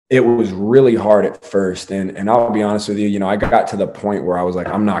it was really hard at first. And I'll be honest with you, I got to the point where I was like,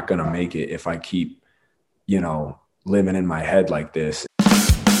 I'm not going to make it if I keep, living in my head like this. And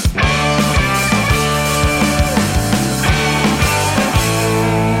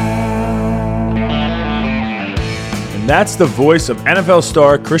that's the voice of NFL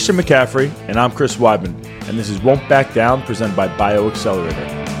star Christian McCaffrey, and I'm Chris Weidman, and this is Won't Back Down, presented by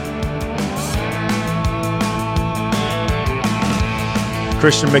BioAccelerator.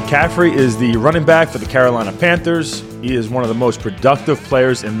 Christian McCaffrey is the running back for the Carolina Panthers. He is one of the most productive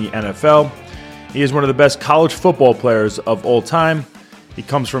players in the NFL. He is one of the best college football players of all time. He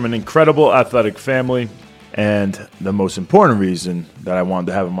comes from an incredible athletic family. And the most important reason that I wanted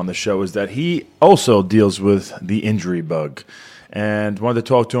to have him on the show is that he also deals with the injury bug. And wanted to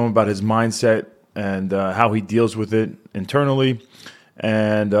talk to him about his mindset and how he deals with it internally.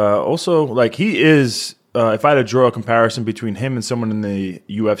 And also, he is... if I had to draw a comparison between him and someone in the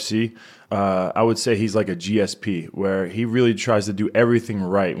UFC, I would say he's like a GSP, where he really tries to do everything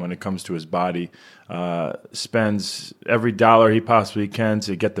right when it comes to his body, spends every dollar he possibly can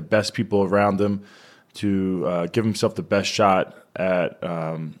to get the best people around him, to give himself the best shot at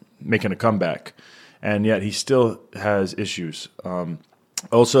making a comeback. And yet he still has issues.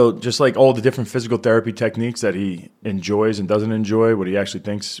 Also, just like all the different physical therapy techniques that he enjoys and doesn't enjoy, what he actually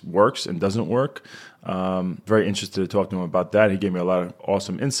thinks works and doesn't work. Very interested to talk to him about that. He gave me a lot of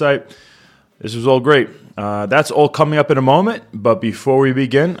awesome insight. This was all great. That's all coming up in a moment. But before we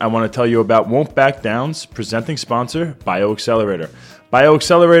begin, I want to tell you about Won't Back Down's presenting sponsor, BioAccelerator.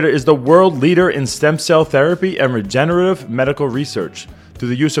 BioAccelerator is the world leader in stem cell therapy and regenerative medical research. Through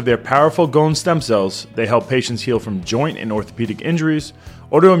the use of their powerful Goan stem cells, they help patients heal from joint and orthopedic injuries,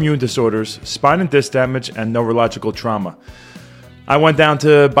 autoimmune disorders, spine and disc damage, and neurological trauma. I went down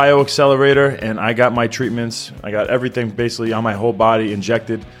to BioAccelerator and I got my treatments. I got everything basically on my whole body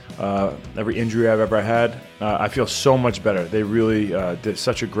injected, every injury I've ever had. I feel so much better. They really did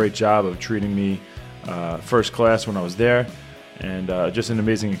such a great job of treating me first class when I was there, and just an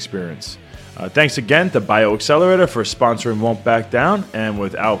amazing experience. Thanks again to BioAccelerator for sponsoring Won't Back Down. And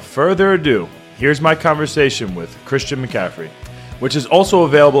without further ado, here's my conversation with Christian McCaffrey, which is also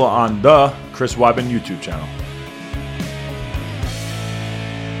available on the Chris Weidman YouTube channel.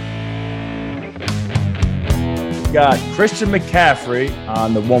 Got Christian McCaffrey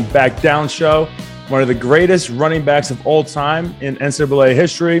on the Won't Back Down show, one of the greatest running backs of all time in NCAA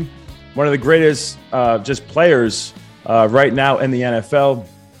history, one of the greatest just players right now in the NFL.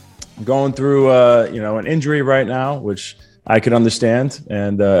 Going through, an injury right now, which I could understand,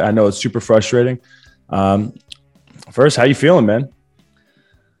 and I know it's super frustrating. First, how you feeling, man?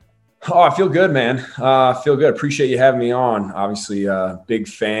 Oh, I feel good, man. I feel good. Appreciate you having me on. Obviously, big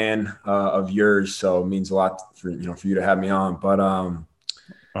fan of yours, so it means a lot for you to have me on. But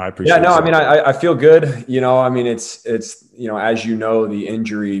I appreciate. Yeah, no, I mean, I feel good. It's as you know, the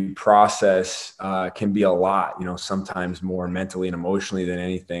injury process can be a lot. Sometimes more mentally and emotionally than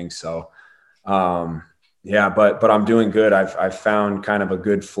anything. So, yeah, but I'm doing good. I've found kind of a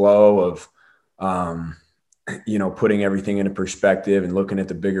good flow of, putting everything into perspective and looking at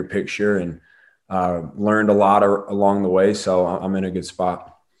the bigger picture, and learned a lot along the way. So I'm in a good spot.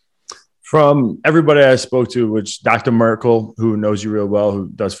 From everybody I spoke to, which Dr. Merkel, who knows you real well, who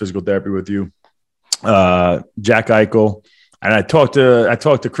does physical therapy with you, Jack Eichel, and I talked to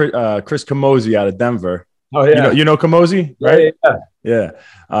Chris Camozzi out of Denver. Oh yeah, you know Camozzi, right? Yeah.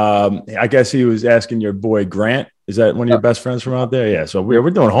 I guess he was asking your boy Grant. Is that one of your best friends from out there? Yeah. So we're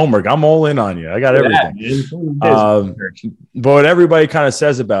doing homework. I'm all in on you. I got everything. But what everybody kind of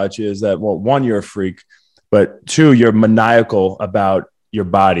says about you is that, well, one, you're a freak, but two, you're maniacal about your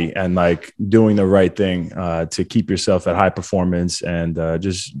body and doing the right thing to keep yourself at high performance, and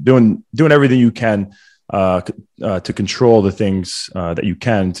just doing everything you can to control the things that you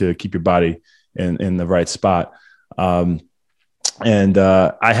can to keep your body in the right spot. And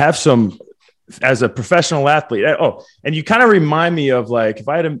I have some, as a professional athlete. And you kind of remind me of if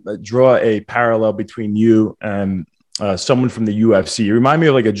I had to draw a parallel between you and someone from the UFC, you remind me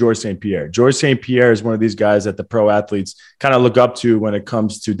of a George St. Pierre. George St. Pierre is one of these guys that the pro athletes kind of look up to when it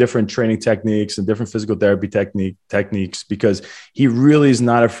comes to different training techniques and different physical therapy techniques, because he really is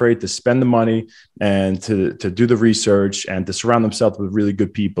not afraid to spend the money and to do the research and to surround himself with really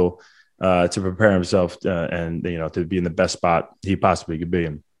good people to prepare himself and to be in the best spot he possibly could be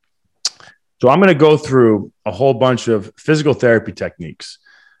in. So I'm going to go through a whole bunch of physical therapy techniques.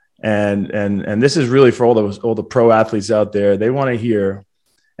 And this is really for all the pro athletes out there. They want to hear,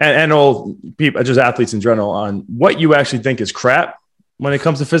 and all people, just athletes in general, on what you actually think is crap when it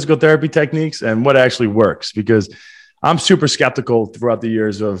comes to physical therapy techniques and what actually works. Because I'm super skeptical throughout the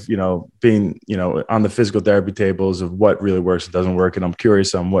years of, being, on the physical therapy tables of what really works and doesn't work. And I'm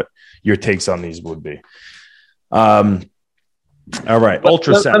curious on what your takes on these would be. All right.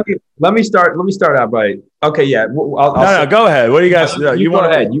 Ultrasound. Let me start out by, okay. Yeah. No, go ahead. What do you guys, you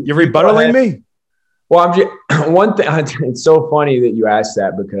want to add? You're rebuttaling me? Well, I'm just, one thing, it's so funny that you asked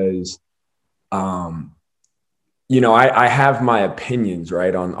that because, I have my opinions,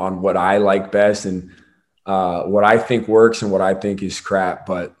 right, on what I like best and what I think works and what I think is crap.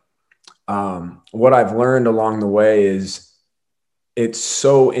 But what I've learned along the way is it's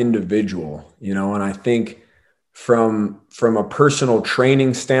so individual, and I think from a personal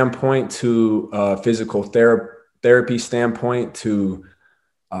training standpoint to a physical therapy standpoint to,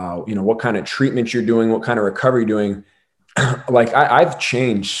 what kind of treatment you're doing, what kind of recovery you're doing. Like I've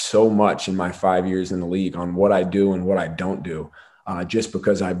changed so much in my 5 years in the league on what I do and what I don't do, just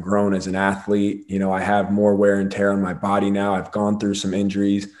because I've grown as an athlete. I have more wear and tear on my body now. I've gone through some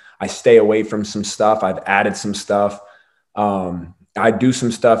injuries. I stay away from some stuff. I've added some stuff. I do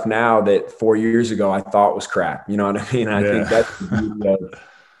some stuff now that 4 years ago I thought was crap. You know what I mean? I think that's the beauty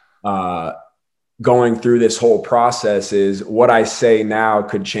of going through this whole process is what I say now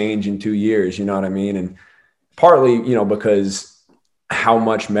could change in 2 years. You know what I mean? And partly, because how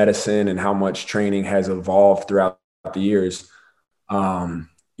much medicine and how much training has evolved throughout the years. I'm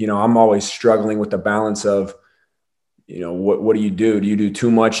always struggling with the balance of, what do you do? Do you do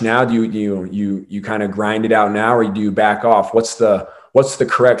too much now? Do you kind of grind it out now, or do you back off? What's the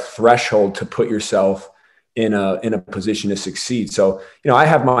correct threshold to put yourself in a position to succeed? So, I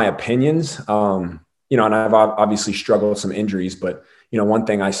have my opinions, and I've obviously struggled with some injuries, but, one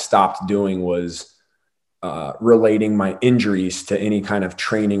thing I stopped doing was relating my injuries to any kind of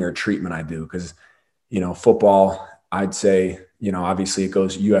training or treatment I do. Cause, football, I'd say, obviously it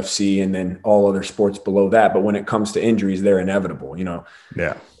goes UFC and then all other sports below that. But when it comes to injuries, they're inevitable,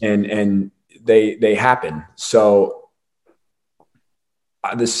 Yeah. And they happen. So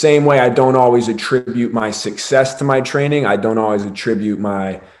the same way I don't always attribute my success to my training, I don't always attribute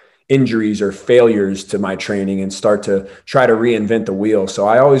my injuries or failures to my training and start to try to reinvent the wheel. So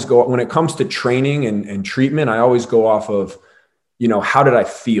I always go, when it comes to training and treatment, I always go off of, how did I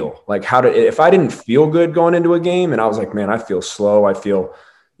feel? Like if I didn't feel good going into a game and I was like, man, I feel slow. I feel,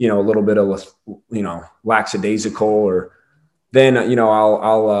 a little bit of, lackadaisical, or then,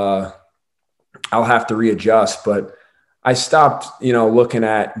 I'll have to readjust. But I stopped, looking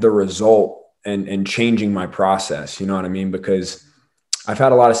at the result and changing my process. You know what I mean? Because I've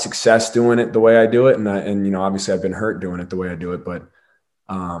had a lot of success doing it the way I do it. And obviously I've been hurt doing it the way I do it, but,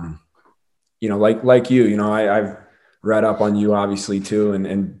 like you, I've read up on you obviously too.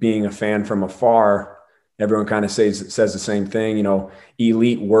 And being a fan from afar, everyone kind of says the same thing,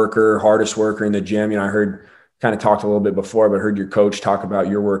 elite worker, hardest worker in the gym. I heard kind of talked a little bit before, but heard your coach talk about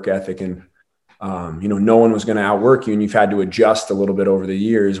your work ethic and, no one was going to outwork you and you've had to adjust a little bit over the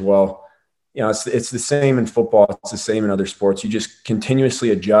years. Well, it's the same in football. It's the same in other sports. You just continuously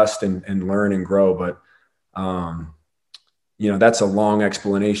adjust and learn and grow. But, that's a long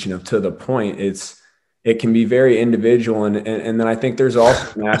explanation of to the point. It can be very individual. And then I think there's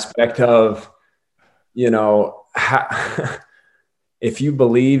also an aspect of, if you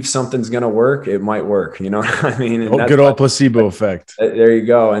believe something's going to work, it might work. You know what I mean? And good old placebo effect. There you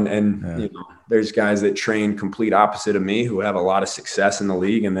go. And there's guys that train complete opposite of me who have a lot of success in the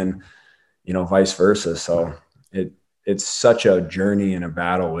league, and then, vice versa. So it's such a journey and a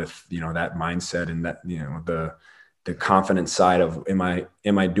battle with, that mindset and that, the confidence side of, am I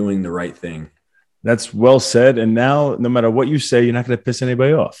doing the right thing? That's well said. And now no matter what you say, you're not going to piss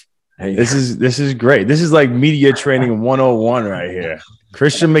anybody off. Hey. This is great. This is like media training 101 right here.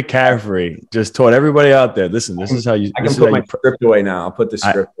 Christian McCaffrey just taught everybody out there. Listen, this is how you. I can put my script away now. I'll put the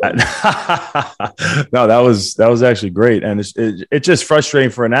script away. No, that was actually great, and it's just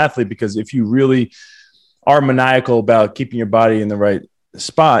frustrating for an athlete because if you really are maniacal about keeping your body in the right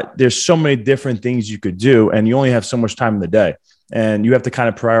spot, there's so many different things you could do, and you only have so much time in the day. And you have to kind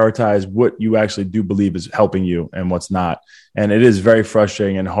of prioritize what you actually do believe is helping you and what's not. And it is very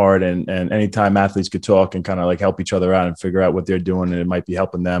frustrating and hard. And anytime athletes could talk and kind of like help each other out and figure out what they're doing and it might be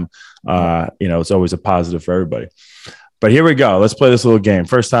helping them, it's always a positive for everybody. But here we go. Let's play this little game.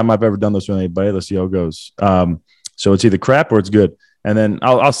 First time I've ever done this with anybody. Let's see how it goes. So it's either crap or it's good. And then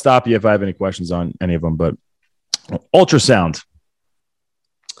I'll stop you if I have any questions on any of them. But ultrasound.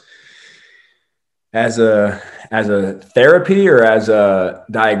 As a therapy or as a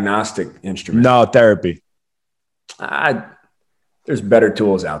diagnostic instrument? No, therapy. There's better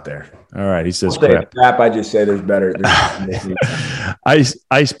tools out there. All right. He says crap. I just say there's better.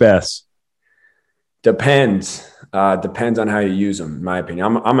 Ice baths. Depends. Depends on how you use them, in my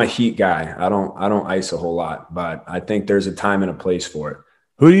opinion. I'm a heat guy. I don't ice a whole lot, but I think there's a time and a place for it.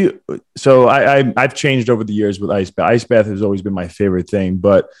 So I've changed over the years with ice bath. Ice bath has always been my favorite thing,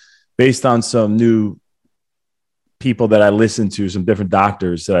 but based on some new people that I listened to, some different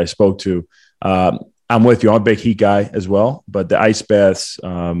doctors that I spoke to, I'm with you. I'm a big heat guy as well, but the ice baths,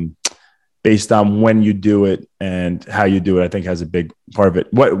 based on when you do it and how you do it, I think has a big part of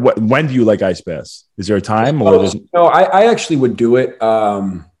it. When do you like ice baths? Is there a time or? No, I actually would do it.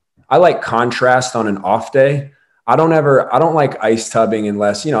 I like contrast on an off day. I don't like ice tubbing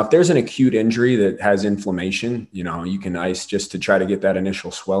unless, if there's an acute injury that has inflammation, you can ice just to try to get that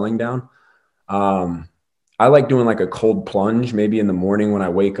initial swelling down. I like doing like a cold plunge, maybe in the morning when I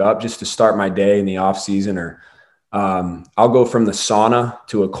wake up, just to start my day in the off season, or I'll go from the sauna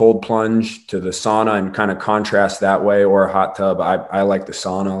to a cold plunge to the sauna and kind of contrast that way, or a hot tub. I like the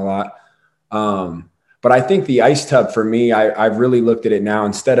sauna a lot. But I think the ice tub for me, I've really looked at it now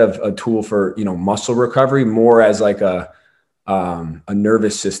instead of a tool for, muscle recovery, more as like a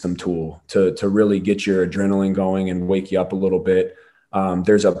nervous system tool to really get your adrenaline going and wake you up a little bit.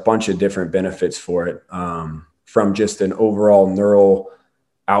 There's a bunch of different benefits for it, from just an overall neural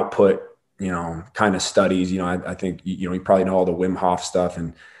output, kind of studies. I think, you probably know all the Wim Hof stuff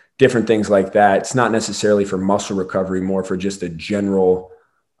and different things like that. It's not necessarily for muscle recovery, more for just a general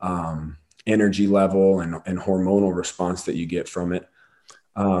energy level and hormonal response that you get from it.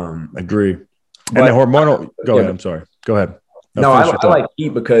 Agree. And the hormonal, go ahead. I'm sorry. Go ahead. I like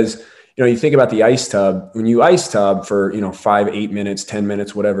heat because, you think about the ice tub. When you ice tub for, 5, 8 minutes, 10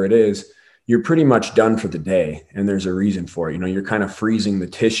 minutes, whatever it is, you're pretty much done for the day. And there's a reason for it. You're kind of freezing the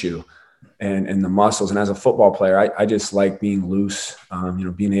tissue and the muscles. And as a football player, I just like being loose,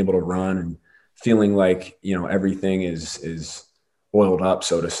 being able to run and feeling like, everything is oiled up,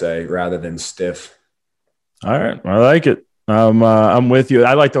 so to say, rather than stiff. All right. I like it. I'm with you.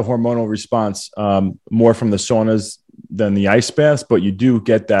 I like the hormonal response more from the saunas than the ice baths, but you do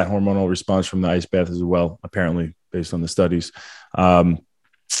get that hormonal response from the ice bath as well, apparently, based on the studies.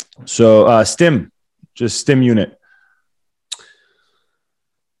 So stim unit.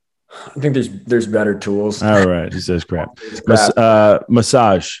 I think there's better tools. All right. He says crap.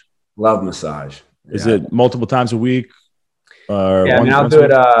 Massage. Love massage. Is it multiple times a week? I'll do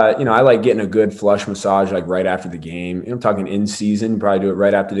it. I like getting a good flush massage, like right after the game. I'm talking in season, probably do it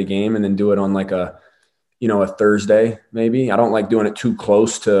right after the game, and then do it on like a Thursday, maybe. I don't like doing it too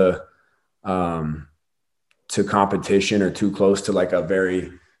close to competition or too close to like a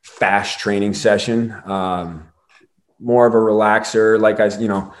very fast training session. More of a relaxer, like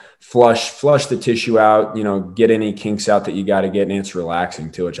flush the tissue out, get any kinks out that you got to get. And it's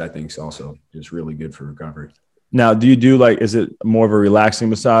relaxing too, which I think is also just really good for recovery. Now, do you do is it more of a relaxing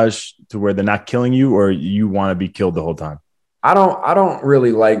massage to where they're not killing you, or you want to be killed the whole time? I don't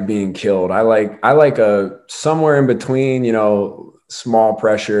really like being killed. I like a somewhere in between, small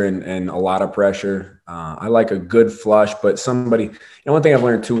pressure and a lot of pressure. I like a good flush, but one thing I've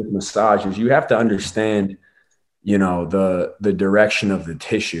learned too with massage is you have to understand, the direction of the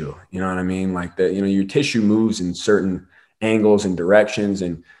tissue. You know what I mean? Like your tissue moves in certain angles and directions,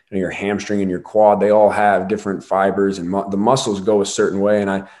 and your hamstring and your quad, they all have different fibers, and the muscles go a certain way. And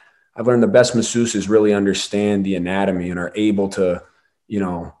I've learned the best masseuses really understand the anatomy and are able to,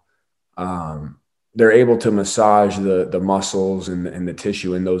 they're able to massage the muscles and the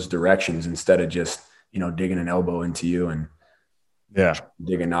tissue in those directions instead of just, digging an elbow into you and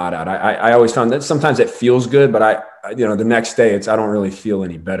dig a knot out. I always found that sometimes it feels good, but the next day I don't really feel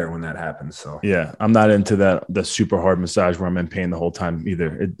any better when that happens. So yeah, I'm not into the super hard massage where I'm in pain the whole time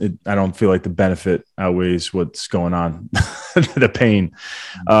either. I don't feel like the benefit outweighs what's going on, the pain.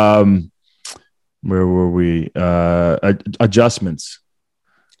 Where were we? Adjustments.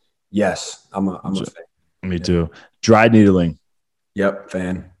 Yes, I'm a fan. Me too. Dry needling. Yep,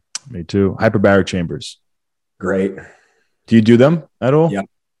 fan. Me too. Hyperbaric chambers. Great. Do you do them at all?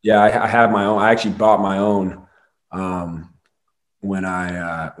 Yeah. I have my own. I actually bought my own when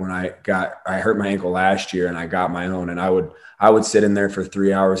I hurt my ankle last year, and I got my own, and I would sit in there for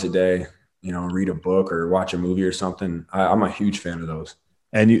 3 hours a day, read a book or watch a movie or something. I'm a huge fan of those.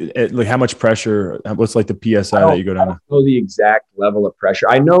 And how much pressure? What's like the PSI that you go down? I don't know the exact level of pressure.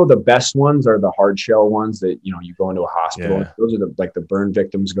 I know the best ones are the hard shell ones that you go into a hospital. Yeah. Those are the burn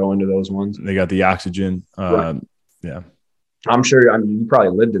victims go into those ones. They got the oxygen. Right. Yeah, I'm sure. I mean, you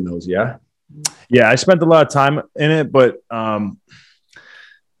probably lived in those. Yeah. Yeah, I spent a lot of time in it, but I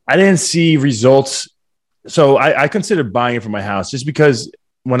didn't see results. So I considered buying it for my house just because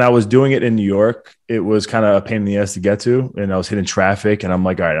when I was doing it in New York, it was kind of a pain in the ass to get to, and I was hitting traffic, and I'm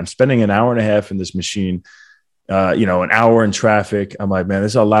like, all right, I'm spending an hour and a half in this machine. an hour in traffic. I'm like, man,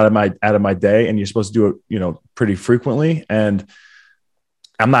 this is a lot out of my day, and you're supposed to do it, pretty frequently. And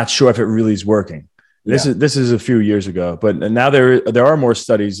I'm not sure if it really is working. This is a few years ago, but now there are more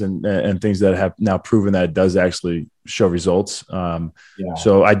studies and things that have now proven that it does actually show results.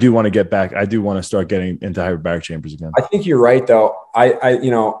 So I do want to get back. I do want to start getting into hyperbaric chambers again. I think you're right, though.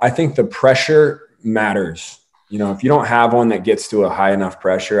 I think the pressure matters. If you don't have one that gets to a high enough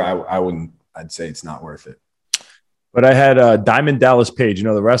pressure, I'd say it's not worth it. But I had Diamond Dallas Page,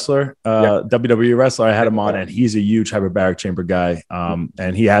 the wrestler, WWE wrestler. I had him on, and he's a huge hyperbaric chamber guy.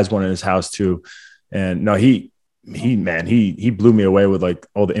 And he has one in his house too. And no, he blew me away with like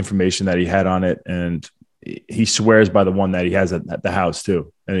all the information that he had on it. And he swears by the one that he has at the house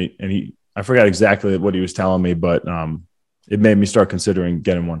too. And I forgot exactly what he was telling me, but it made me start considering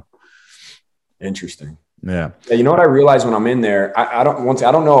getting one. Interesting. Yeah. You know what I realized when I'm in there? I don't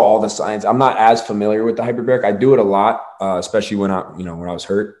know all the science. I'm not as familiar with the hyperbaric. I do it a lot, especially when I was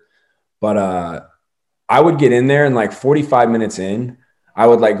hurt. But I would get in there and like 45 minutes in, I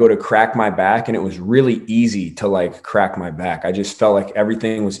would like go to crack my back, and it was really easy to like crack my back. I just felt like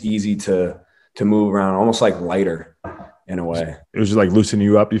everything was easy to move around, almost like lighter in a way. It was just like loosening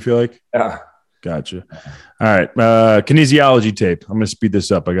you up, you feel like? Yeah. Gotcha. All right. Kinesiology tape. I'm going to speed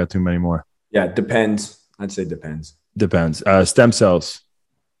this up. I got too many more. Yeah, depends. I'd say depends. Depends. Stem cells.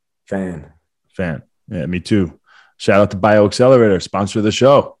 Fan. Yeah, me too. Shout out to BioAccelerator, sponsor of the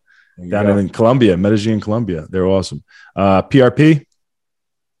show. Down in Colombia, Medellin, Colombia. They're awesome. PRP.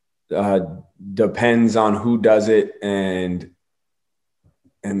 Depends on who does it and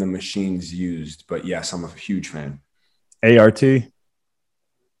the machines used. But yes, I'm a huge fan. ART.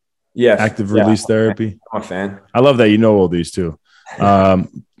 Yes. Active release therapy. I'm a fan. I love that you know all these too.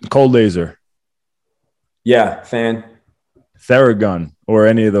 Cold laser. Yeah, fan. Theragun or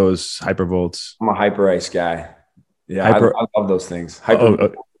any of those hypervolts. I'm a HyperIce guy. Yeah, I love those things.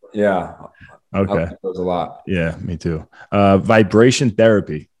 Yeah. Okay. I like those a lot. Yeah, me too. Vibration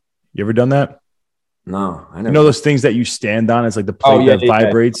therapy. You ever done that? No, I never. You know those things that you stand on? It's like the plate that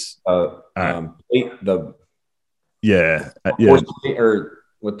vibrates.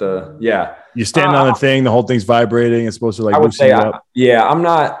 You stand on the thing, the whole thing's vibrating. It's supposed to like loosen you up.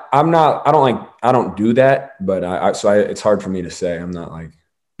 I don't do that, but it's hard for me to say. I'm not like.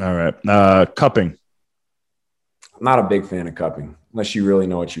 All right. Cupping. I'm not a big fan of cupping unless you really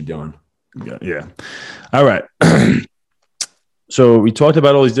know what you're doing. Yeah. All right. So we talked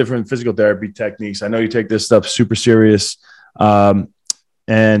about all these different physical therapy techniques. I know you take this stuff super serious. And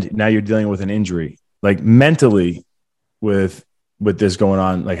now you're dealing with an injury. Like mentally with this going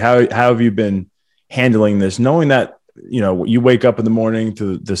on, like how have you been handling this, knowing that, you wake up in the morning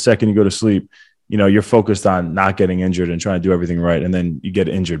to the second you go to sleep, you're focused on not getting injured and trying to do everything right. And then you get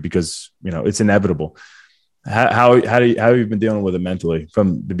injured because, it's inevitable. How have you been dealing with it mentally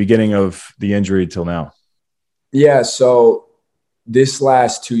from the beginning of the injury till now? Yeah. So this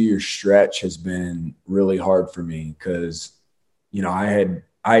last 2-year stretch has been really hard for me because, I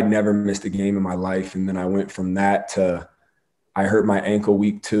had never missed a game in my life. And then I went from that to I hurt my ankle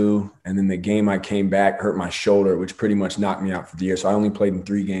week 2. And then the game I came back hurt my shoulder, which pretty much knocked me out for the year. So I only played in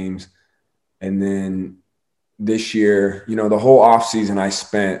 3 games. And then this year, the whole offseason I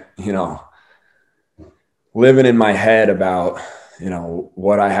spent, living in my head about,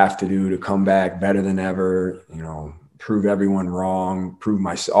 what I have to do to come back better than ever, prove everyone wrong,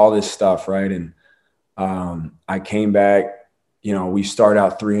 all this stuff. Right. And I came back, we start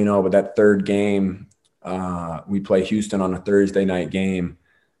out 3-0, but that third game, we play Houston on a Thursday night game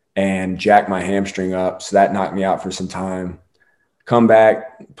and jacked my hamstring up. So that knocked me out for some time. Come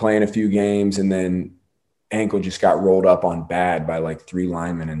back, playing a few games, and then ankle just got rolled up on bad by like 3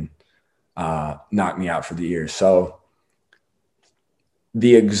 linemen and knocked me out for the year. So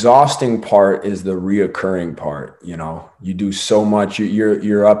the exhausting part is the reoccurring part. You do so much.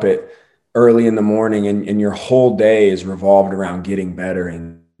 You're up at early in the morning and your whole day is revolved around getting better,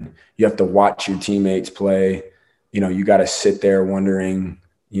 and you have to watch your teammates play. You got to sit there wondering,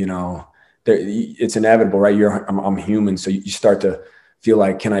 it's inevitable, right? I'm human. So you start to feel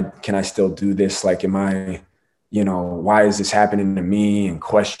like, can I still do this? Like, am I, why is this happening to me? And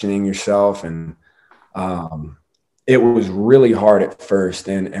questioning yourself. And it was really hard at first.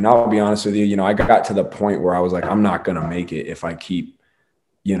 And I'll be honest with you, I got to the point where I was like, I'm not going to make it if I keep,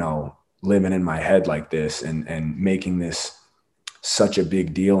 living in my head like this and making this such a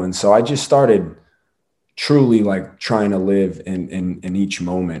big deal. And so I just started truly like trying to live in each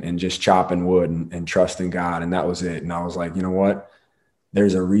moment and just chopping wood and trusting God. And that was it. And I was like, you know what?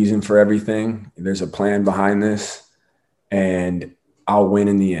 There's a reason for everything. There's a plan behind this, and I'll win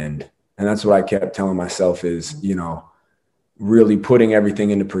in the end. And that's what I kept telling myself is, really putting everything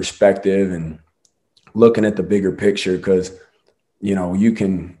into perspective and looking at the bigger picture. Cause, you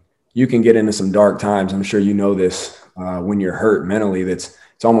can get into some dark times. I'm sure you know this when you're hurt mentally, it's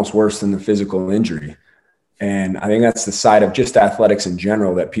almost worse than the physical injury. And I think that's the side of just athletics in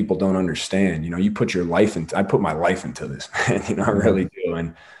general that people don't understand. You put your life into, I put my life into this, man, I really do.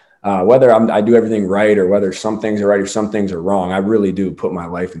 And whether I do everything right or whether some things are right or some things are wrong, I really do put my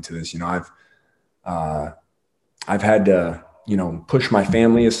life into this. I've had to, push my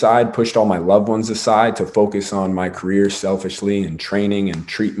family aside, pushed all my loved ones aside to focus on my career selfishly and training and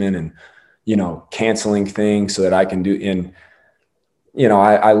treatment and, canceling things so that I can do. And,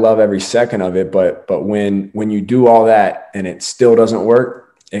 I love every second of it, but when you do all that and it still doesn't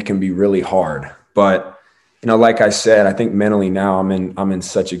work, it can be really hard. But, like I said, I think mentally now I'm in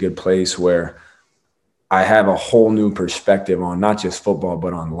such a good place where I have a whole new perspective on not just football,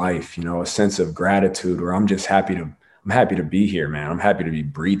 but on life, a sense of gratitude where I'm happy to be here, man. I'm happy to be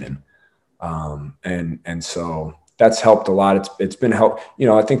breathing. And so that's helped a lot. It's been help.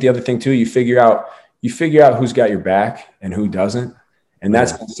 I think the other thing too, you figure out who's got your back and who doesn't. And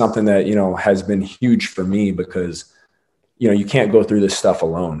that's been something that, has been huge for me because, you can't go through this stuff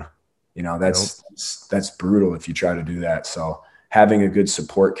alone. That's brutal if you try to do that. So having a good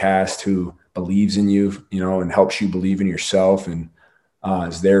support cast who believes in you, and helps you believe in yourself and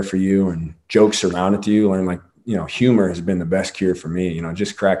is there for you and jokes around at you. And humor has been the best cure for me,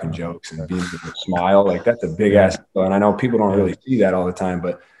 just cracking jokes and being able to smile. Like that's a big ass. And I know people don't really see that all the time,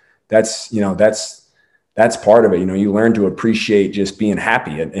 but that's part of it. You learn to appreciate just being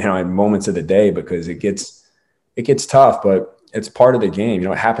happy at moments of the day because it gets tough, but it's part of the game.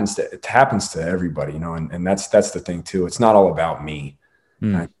 It happens to everybody, and that's the thing too. It's not all about me.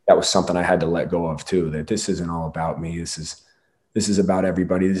 That was something I had to let go of too, that this isn't all about me. This is about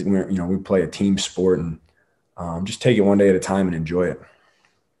everybody. We play a team sport and just take it one day at a time and enjoy it.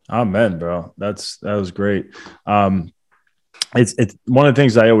 Amen, bro. That was great. It's one of the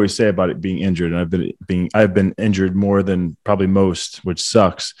things I always say about it being injured, and I've been injured more than probably most, which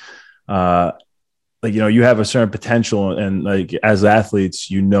sucks. You have a certain potential, and like as athletes,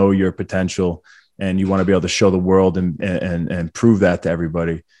 your potential, and you want to be able to show the world and prove that to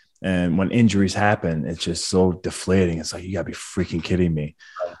everybody. And when injuries happen, it's just so deflating. It's like, you gotta be freaking kidding me.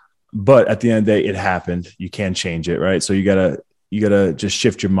 But at the end of the day, it happened. You can't change it, right? So you gotta just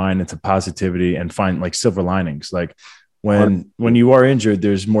shift your mind into positivity and find like silver linings. Like when you are injured,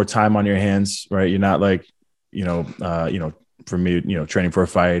 there's more time on your hands, right? You're not like, for me, training for a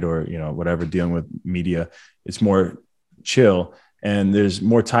fight or, whatever, dealing with media, it's more chill. And there's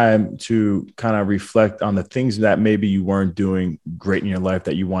more time to kind of reflect on the things that maybe you weren't doing great in your life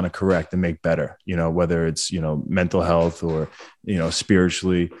that you want to correct and make better, whether it's, mental health or,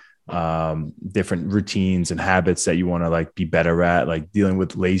 spiritually, different routines and habits that you want to like be better at, like dealing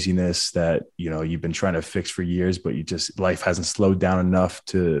with laziness that, you've been trying to fix for years, but life hasn't slowed down enough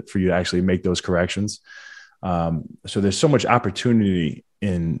for you to actually make those corrections. So there's so much opportunity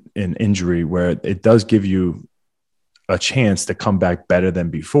in injury where it does give you a chance to come back better than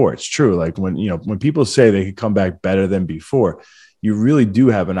before. It's true. Like when people say they can come back better than before, you really do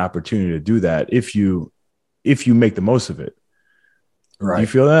have an opportunity to do that if you make the most of it. Right. Do you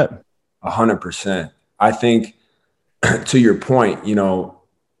feel that? 100%. I think to your point,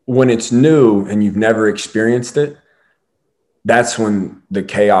 when it's new and you've never experienced it, that's when the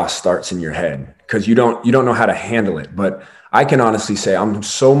chaos starts in your head because you don't know how to handle it. But I can honestly say I'm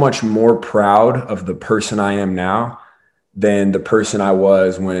so much more proud of the person I am now than the person I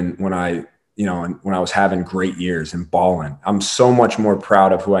was when I was having great years and balling. I'm so much more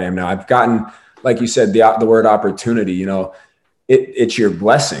proud of who I am now. I've gotten, like you said, the word opportunity, it's your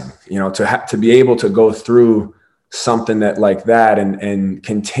blessing, to be able to go through something like that and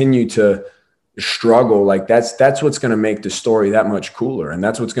continue to struggle. Like that's what's going to make the story that much cooler. And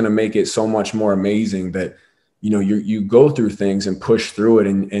that's what's going to make it so much more amazing that, you go through things and push through it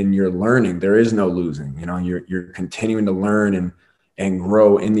and you're learning. There is no losing, you're continuing to learn and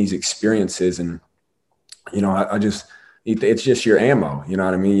grow in these experiences. And, it's just your ammo, you know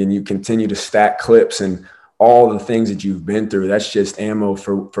what I mean? And you continue to stack clips and all the things that you've been through. That's just ammo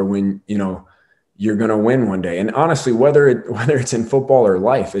for when, you're going to win one day. And honestly, whether it's in football or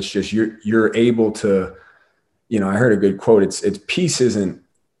life, it's just, you're able to, I heard a good quote. It's peace isn't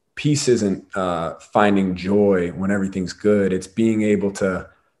finding joy when everything's good. It's being able to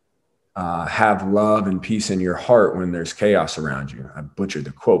have love and peace in your heart when there's chaos around you. I butchered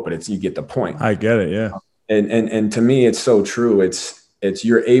the quote, but you get the point. I get it. Yeah. And to me, it's so true. It's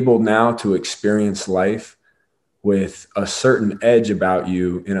you're able now to experience life with a certain edge about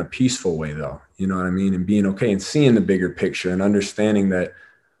you in a peaceful way, though. You know what I mean? And being okay and seeing the bigger picture and understanding that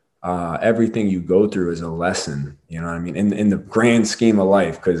everything you go through is a lesson, you know what I mean? In the grand scheme of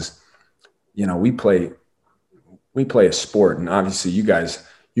life, because, you know, we play a sport, and obviously you guys,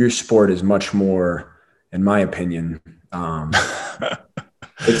 your sport is much more, in my opinion,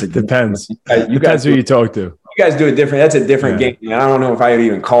 depends. You Depends who you talk to. You guys do it different. That's a different game. And I don't know if I would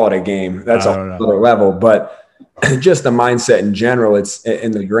even call it a game. That's another level. But just the mindset in general, it's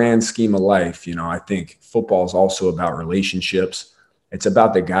in the grand scheme of life. You know, I think football is also about relationships. It's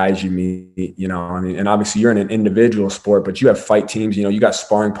about the guys you meet, you know, I mean, and obviously you're in an individual sport, but you have fight teams, you know, you got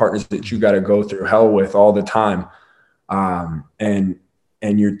sparring partners that you got to go through hell with all the time. And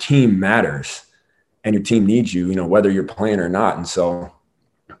your team matters and your team needs you, you know, whether you're playing or not. And so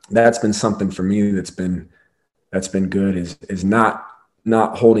that's been something for me that's been good is not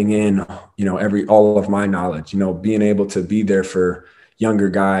holding in, you know, all of my knowledge, you know, being able to be there for younger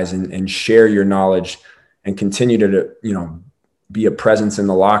guys and share your knowledge and continue to, you know, be a presence in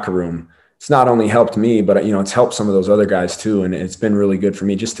the locker room. It's not only helped me, but, you know, it's helped some of those other guys too. And it's been really good for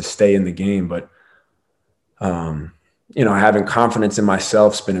me just to stay in the game. But, you know, having confidence in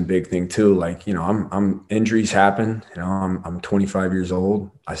myself has been a big thing too. Like, you know, I'm injuries happen, you know, I'm 25 years old.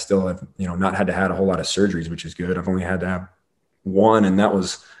 I still have, you know, not had to have a whole lot of surgeries, which is good. I've only had to have one, and that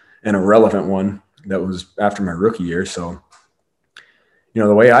was an irrelevant one. That was after my rookie year. So, you know,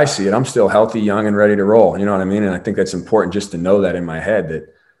 the way I see it, I'm still healthy, young, and ready to roll. You know what I mean? And I think that's important just to know that in my head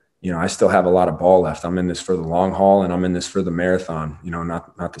that, you know, I still have a lot of ball left. I'm in this for the long haul, and I'm in this for the marathon, you know,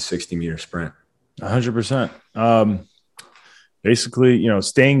 not the 60-meter sprint. 100%. Basically, you know,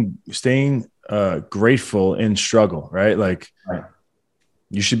 staying grateful in struggle, right? Like, right.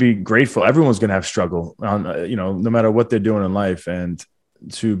 You should be grateful. Everyone's going to have struggle on, you know, no matter what they're doing in life. And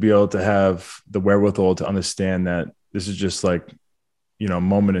to be able to have the wherewithal to understand that this is just like, you know, a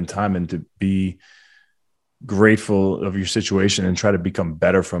moment in time, and to be grateful of your situation and try to become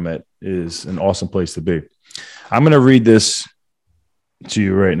better from it is an awesome place to be. I'm going to read this to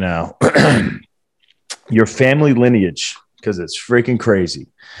you right now. Your family lineage, because it's freaking crazy.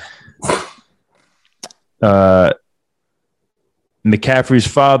 McCaffrey's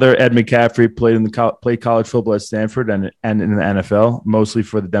father, Ed McCaffrey, played college football at Stanford and in the NFL, mostly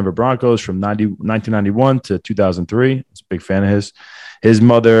for the Denver Broncos from 1991 to 2003. I was a big fan of his. His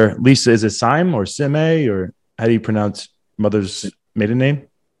mother, Lisa, is it Sim or Sime, or how do you pronounce mother's maiden name?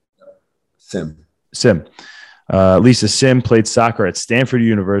 Sim. Lisa Sim played soccer at Stanford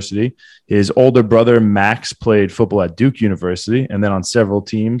University. His older brother, Max, played football at Duke University and then on several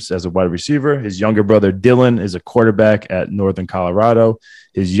teams as a wide receiver. His younger brother, Dylan, is a quarterback at Northern Colorado.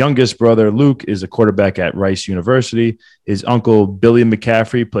 His youngest brother, Luke, is a quarterback at Rice University. His uncle, Billy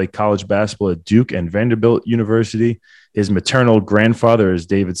McCaffrey, played college basketball at Duke and Vanderbilt University. His maternal grandfather is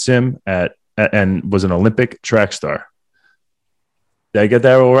David Sim and was an Olympic track star. Did I get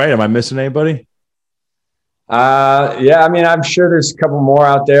that all right? Am I missing anybody? Yeah, I mean, I'm sure there's a couple more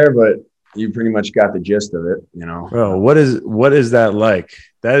out there, but you pretty much got the gist of it, you know. Bro, what is that like?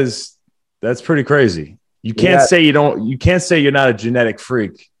 That's pretty crazy. You can't say you're not a genetic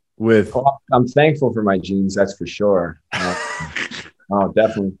freak with. Well, I'm thankful for my genes, that's for sure.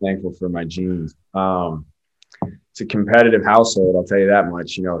 Definitely thankful for my genes. It's a competitive household, I'll tell you that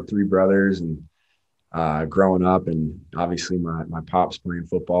much. You know, 3 brothers and growing up, and obviously my pops playing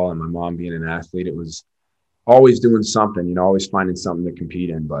football and my mom being an athlete. It was always doing something, you know, always finding something to compete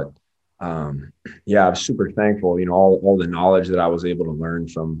in. But yeah, I'm super thankful, you know, all the knowledge that I was able to learn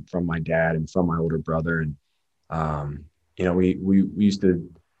from my dad and from my older brother. And, you know, we used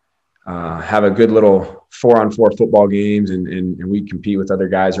to have a good little 4-on-4 football games, and we'd compete with other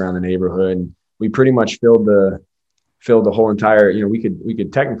guys around the neighborhood. And we pretty much filled the whole entire, you know, we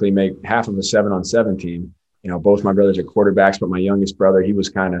could technically make half of a 7-on-7 team. You know, both my brothers are quarterbacks, but my youngest brother, he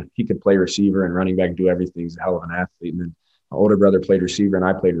could play receiver and running back, do everything. He's a hell of an athlete. And then my older brother played receiver and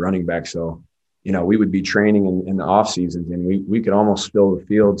I played running back. So, you know, we would be training in the off seasons, and we could almost fill the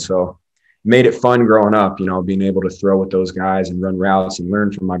field. So it made it fun growing up, you know, being able to throw with those guys and run routes and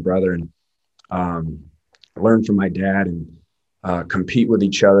learn from my brother and learn from my dad and compete with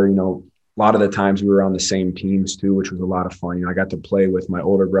each other. You know, a lot of the times we were on the same teams too, which was a lot of fun. You know, I got to play with my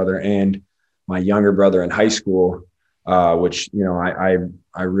older brother and my younger brother in high school, which, you know,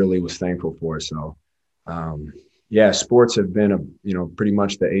 I really was thankful for. So, yeah, sports have been pretty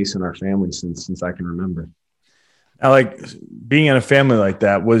much the ace in our family since I can remember. Now, like, being in a family like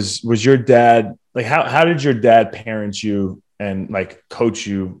that, was your dad, like, how did your dad parent you and like coach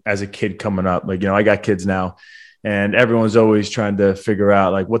you as a kid coming up? Like, you know, I got kids now. And everyone's always trying to figure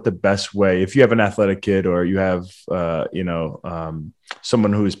out like what the best way, if you have an athletic kid or you have,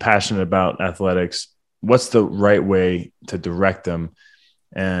 someone who's passionate about athletics, what's the right way to direct them?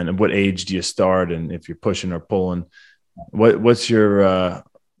 And at what age do you start? And if you're pushing or pulling, what's your,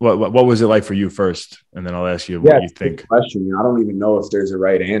 what was it like for you first? And then I'll ask you what you think. Good question. I don't even know if there's a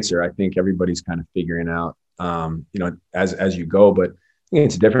right answer. I think everybody's kind of figuring out, as you go, but I think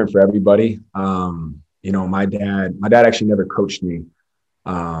it's different for everybody. My dad actually never coached me.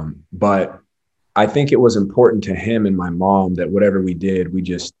 But I think it was important to him and my mom that whatever we did, we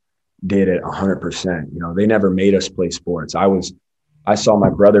just did it 100%. They never made us play sports. I saw my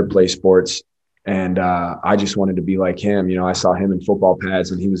brother play sports and I just wanted to be like him. I saw him in football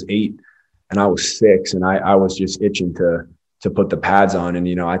pads when he was 8 and I was 6, and I was just itching to put the pads on. And,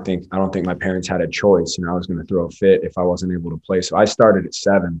 I don't think my parents had a choice. I was going to throw a fit if I wasn't able to play. So I started at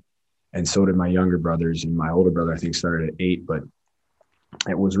 7, and so did my younger brothers, and my older brother, I think, started at 8, but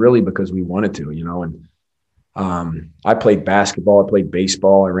it was really because we wanted to, and I played basketball, I played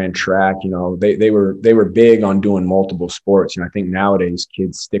baseball, I ran track. They were big on doing multiple sports. I think nowadays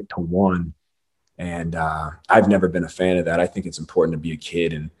kids stick to one, and I've never been a fan of that. I think it's important to be a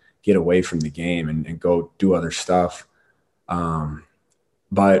kid and get away from the game and go do other stuff.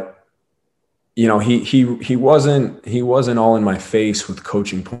 But he wasn't all in my face with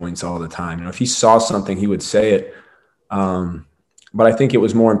coaching points all the time. If he saw something, he would say it. But I think it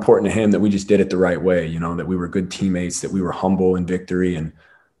was more important to him that we just did it the right way, that we were good teammates, that we were humble in victory and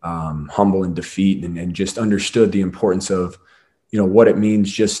humble in defeat, and just understood the importance of, what it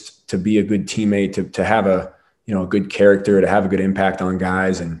means just to be a good teammate, to have a good character, to have a good impact on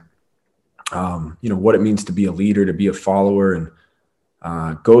guys, and, what it means to be a leader, to be a follower, and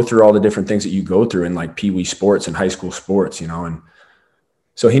go through all the different things that you go through in like peewee sports and high school sports, and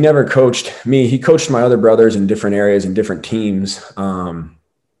so he never coached me. He coached my other brothers in different areas and different teams.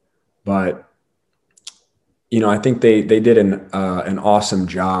 But I think they did an awesome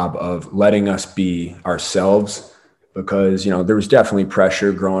job of letting us be ourselves, because, there was definitely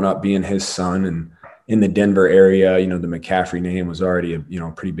pressure growing up being his son, and in the Denver area, the McCaffrey name was already a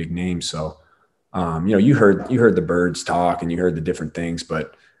pretty big name. So, you heard the birds talk and you heard the different things,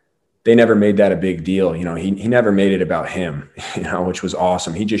 but they never made that a big deal. He never made it about him, which was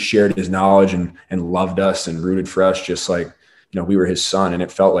awesome. He just shared his knowledge and loved us and rooted for us, just like, we were his son, and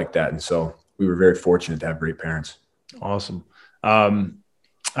it felt like that. And so we were very fortunate to have great parents. Awesome.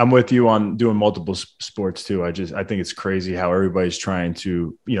 I'm with you on doing multiple sports too. I think it's crazy how everybody's trying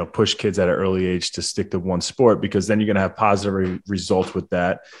to, push kids at an early age to stick to one sport, because then you're going to have positive results with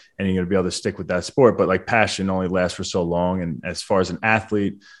that and you're going to be able to stick with that sport. But like passion only lasts for so long. And as far as an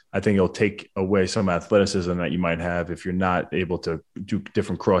athlete, I think it'll take away some athleticism that you might have if you're not able to do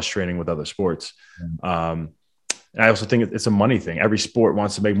different cross training with other sports. I also think it's a money thing. Every sport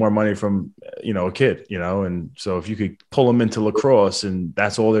wants to make more money from, a kid, and so if you could pull them into lacrosse and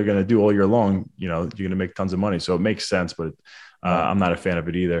that's all they're going to do all year long, you're going to make tons of money. So it makes sense, but I'm not a fan of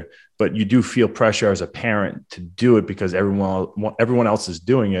it either. But you do feel pressure as a parent to do it because everyone else is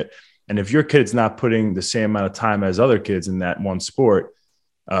doing it. And if your kid's not putting the same amount of time as other kids in that one sport,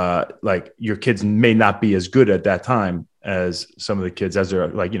 like your kids may not be as good at that time as some of the kids as they're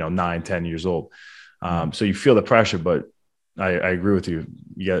like, 9, 10 years old. So you feel the pressure, but I agree with you.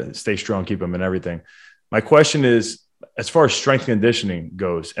 You got to stay strong, keep them in everything. My question is, as far as strength conditioning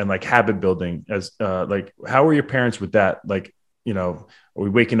goes and like habit building, how are your parents with that? Like, are we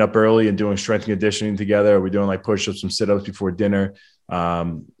waking up early and doing strength conditioning together? Are we doing like push-ups and sit-ups before dinner?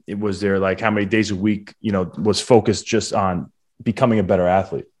 Was there like how many days a week, was focused just on becoming a better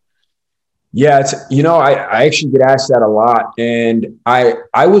athlete? Yeah, I actually get asked that a lot, and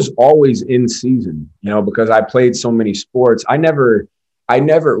I was always in season, because I played so many sports. I never,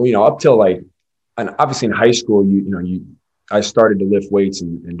 up till like, and obviously in high school, I started to lift weights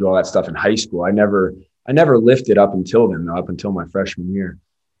and do all that stuff in high school. I never lifted up until then, up until my freshman year.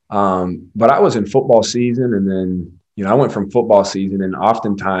 But I was in football season, and then I went from football season, and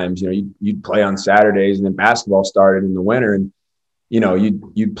oftentimes you'd play on Saturdays, and then basketball started in the winter, and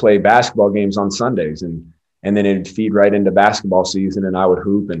you'd play basketball games on Sundays, and then it'd feed right into basketball season, and I would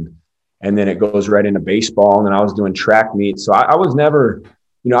hoop, and then it goes right into baseball. And then I was doing track meets. So I was never,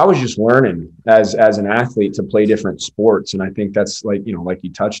 I was just learning as an athlete to play different sports. And I think that's like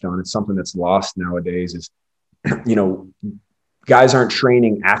you touched on, it's something that's lost nowadays is, guys aren't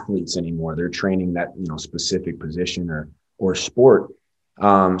training athletes anymore. They're training that, specific position or sport.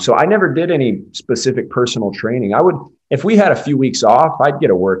 So I never did any specific personal training. If we had a few weeks off, I'd get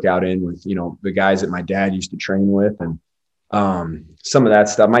a workout in with, the guys that my dad used to train with. And some of that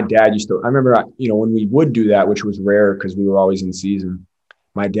stuff. My dad I remember, when we would do that, which was rare because we were always in season,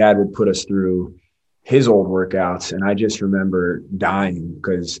 my dad would put us through his old workouts. And I just remember dying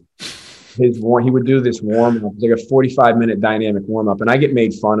because he would do this warm up, like a 45-minute dynamic warm up. And I get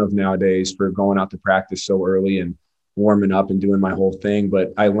made fun of nowadays for going out to practice so early and warming up and doing my whole thing.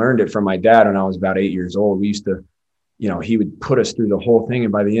 But I learned it from my dad when I was about 8 years old. We used to, he would put us through the whole thing.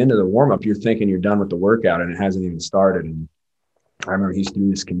 And by the end of the warm up, you're thinking you're done with the workout and it hasn't even started. And I remember he used to do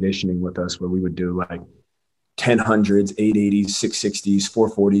this conditioning with us where we would do like 1000s, 880s,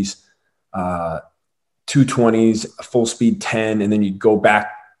 660s, 440s, 220s, full speed 10. And then you'd go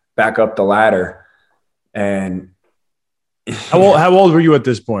back up the ladder. And how old were you at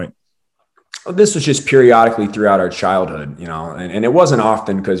this point? This was just periodically throughout our childhood, and it wasn't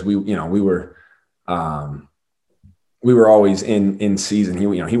often because we were always in season.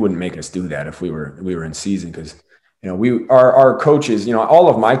 He wouldn't make us do that if we were in season because, our coaches, all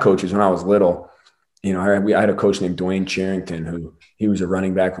of my coaches when I was little, I had a coach named Dwayne Charrington he was a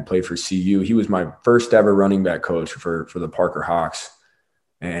running back who played for CU. He was my first ever running back coach for the Parker Hawks.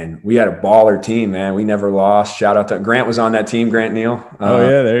 And we had a baller team, man. We never lost. Shout out to Grant was on that team, Grant Neal.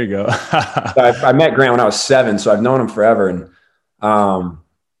 Yeah, there you go. I met Grant when I was 7, so I've known him forever. And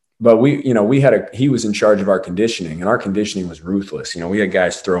but he was in charge of our conditioning, and our conditioning was ruthless. We had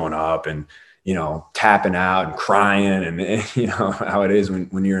guys throwing up and tapping out and crying, and how it is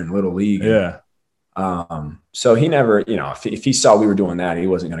when you're in little league. Yeah. So he never, if he saw we were doing that, he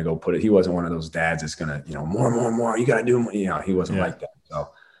wasn't going to go put it. He wasn't one of those dads that's going to, more. You got to do more. He wasn't like that. So,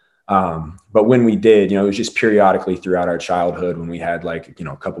 but when we did, it was just periodically throughout our childhood when we had like,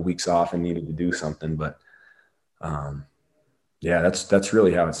 a couple weeks off and needed to do something. But, that's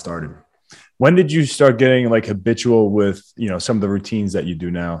really how it started. When did you start getting like habitual with, some of the routines that you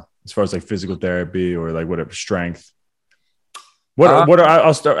do now as far as like physical therapy or like whatever strength? What are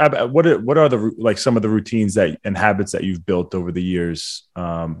the like some of the routines and habits that you've built over the years?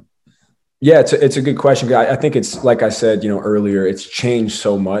 It's a good question. I think it's like I said, earlier, it's changed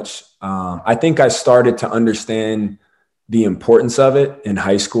so much. I think I started to understand the importance of it in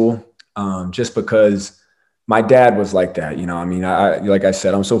high school, just because my dad was like that. Like I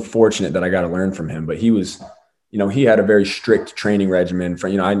said, I'm so fortunate that I got to learn from him, but he was, he had a very strict training regimen for,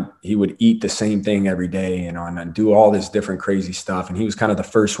 he would eat the same thing every day, and do all this different crazy stuff. And he was kind of the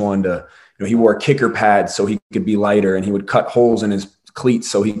first one to, he wore kicker pads so he could be lighter, and he would cut holes in his cleats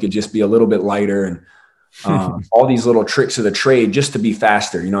so he could just be a little bit lighter, and all these little tricks of the trade just to be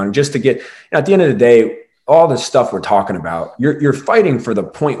faster, and just to get, at the end of the day, all this stuff we're talking about, you're fighting for the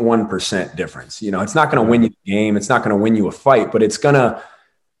 0.1% difference. It's not going to win you the game. It's not going to win you a fight, but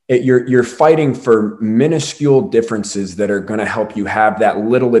you're fighting for minuscule differences that are going to help you have that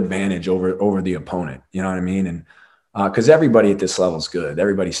little advantage over the opponent. You know what I mean? And because everybody at this level is good.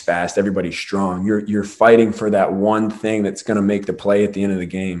 Everybody's fast. Everybody's strong. You're fighting for that one thing that's going to make the play at the end of the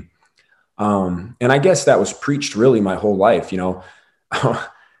game. And I guess that was preached really my whole life.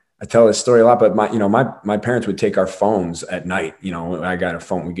 I tell this story a lot, but my parents would take our phones at night. I got a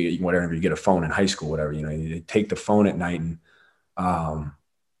phone. We get whatever, you get a phone in high school, whatever. They take the phone at night, and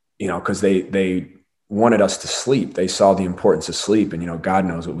because they wanted us to sleep. They saw the importance of sleep, and God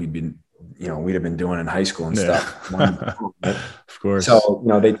knows what we'd have been doing in high school and stuff. Of course. So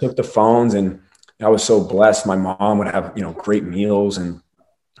they took the phones, and I was so blessed. My mom would have great meals, and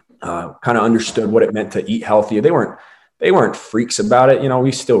kind of understood what it meant to eat healthy. They weren't freaks about it.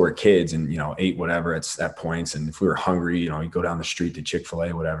 We still were kids and, ate whatever at points. And if we were hungry, you go down the street to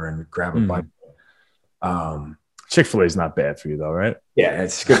Chick-fil-A, whatever, and grab a bite. Chick-fil-A is not bad for you though, right? Yeah,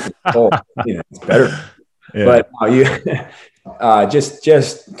 it's good for the soul. It's better. Yeah. But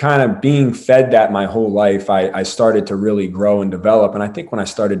just kind of being fed that my whole life, I started to really grow and develop. And I think when I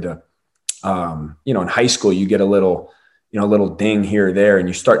started to, in high school, you get a little ding here or there, and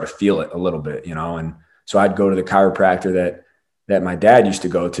you start to feel it a little bit, and so I'd go to the chiropractor that my dad used to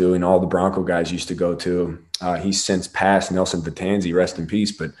go to, and all the Bronco guys used to go to. He's since passed, Nelson Vitanzi, rest in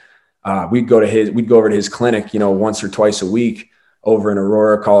peace. But we'd go over to his clinic, once or twice a week over in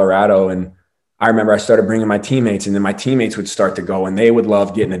Aurora, Colorado. And I remember I started bringing my teammates, and then my teammates would start to go, and they would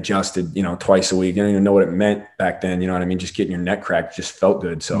love getting adjusted, twice a week. I didn't even know what it meant back then. You know what I mean? Just getting your neck cracked just felt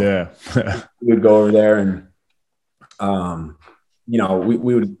good. So yeah, we would go over there, and,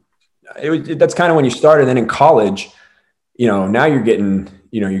 we would, that's kind of when you started. And then in college, now you're getting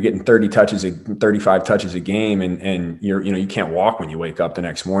 30 touches, 35 touches a game, and you can't walk when you wake up the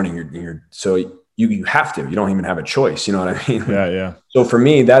next morning. So you have to, you don't even have a choice. You know what I mean? Yeah. So for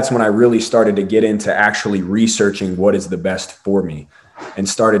me, that's when I really started to get into actually researching what is the best for me, and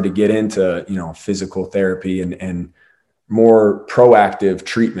started to get into, physical therapy and more proactive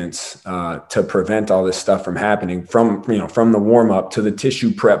treatments to prevent all this stuff from happening, from the warm up to the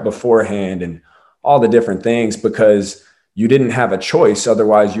tissue prep beforehand and all the different things, because you didn't have a choice.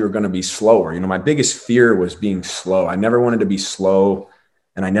 Otherwise you were going to be slower. My biggest fear was being slow. I never wanted to be slow,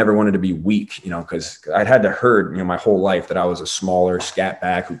 and I never wanted to be weak, because I'd had to heard, my whole life that I was a smaller scat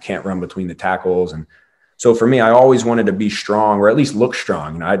back who can't run between the tackles. And so for me, I always wanted to be strong, or at least look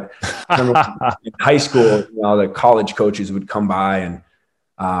strong. I'd in high school, the college coaches would come by and,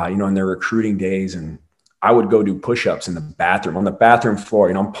 in their recruiting days, and I would go do push-ups in the bathroom, on the bathroom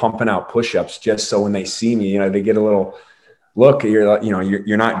floor. I'm pumping out push-ups just so when they see me, they get a little look.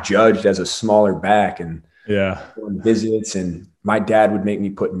 You're not judged as a smaller back. And on visits, and my dad would make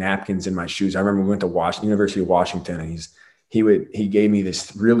me put napkins in my shoes. I remember we went to University of Washington, and he gave me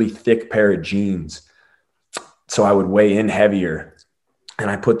this really thick pair of jeans, so I would weigh in heavier. And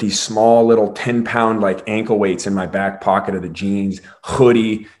I put these small little 10-pound like ankle weights in my back pocket of the jeans,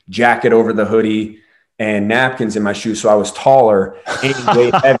 hoodie, jacket over the hoodie, and napkins in my shoes. So I was taller and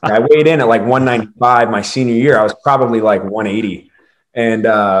weighed heavy. I weighed in at like 195 my senior year. I was probably like 180. And,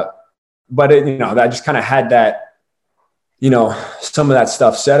 but I just kind of had that, some of that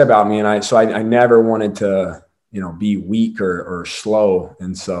stuff said about me. And I never wanted to, be weak or slow.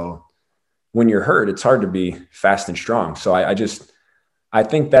 And so when you're hurt, it's hard to be fast and strong. So I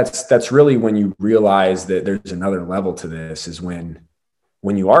think that's really when you realize that there's another level to this, is when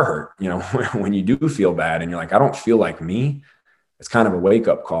you are hurt, when you do feel bad and you're like, I don't feel like me. It's kind of a wake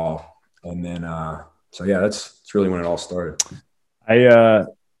up call. And then, that's really when it all started. I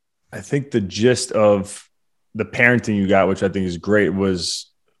think the gist of the parenting you got, which I think is great,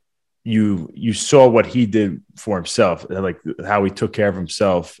 was you saw what he did for himself, like how he took care of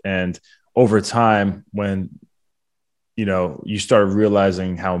himself. And over time, when, you started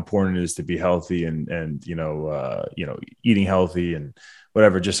realizing how important it is to be healthy and eating healthy and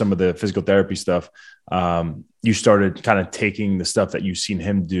whatever, just some of the physical therapy stuff, you started kind of taking the stuff that you've seen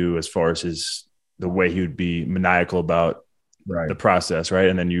him do as far as the way he would be maniacal about the process. Right.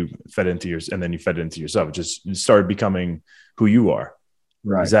 And then you fed it into yourself. It just started becoming who you are.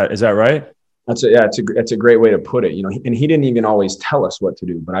 Right. Is that right? It's a great way to put it, and he didn't even always tell us what to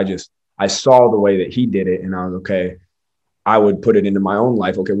do, but I saw the way that he did it, and I was okay. I would put it into my own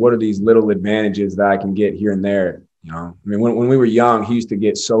life. Okay, what are these little advantages that I can get here and there? When we were young, he used to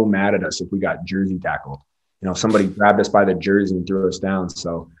get so mad at us if we got jersey tackled. Somebody grabbed us by the jersey and threw us down.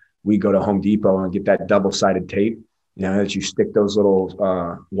 So we go to Home Depot and get that double-sided tape, that you stick those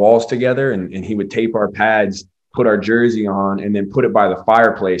little walls together, and he would tape our pads, put our jersey on, and then put it by the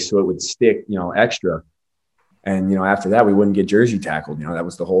fireplace so it would stick, extra. And, after that, we wouldn't get jersey tackled. That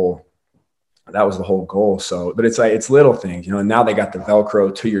was the whole goal. So, but it's little things, and now they got the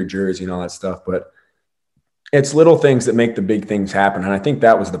Velcro to your jersey and all that stuff, but it's little things that make the big things happen. And I think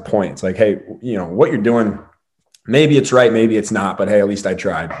that was the point. It's like, hey, what you're doing, maybe it's right, maybe it's not, but hey, at least I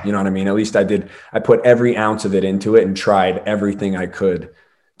tried. You know what I mean? At least I put every ounce of it into it and tried everything I could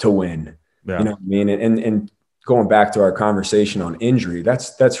to win. Yeah. You know what I mean? And going back to our conversation on injury,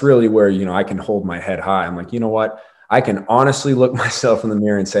 that's really where, I can hold my head high. I'm like, you know what? I can honestly look myself in the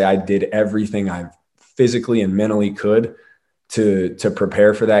mirror and say I did everything I physically and mentally could to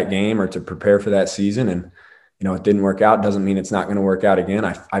prepare for that game or to prepare for that season. And, it didn't work out. Doesn't mean it's not going to work out again.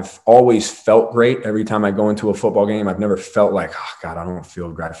 I've always felt great every time I go into a football game. I've never felt like, oh God, I don't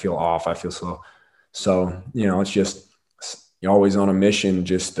feel great. I feel off. I feel slow. So, it's just, you're always on a mission,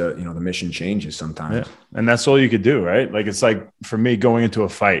 just, the mission changes sometimes. Yeah. And that's all you could do, right? Like, it's like for me going into a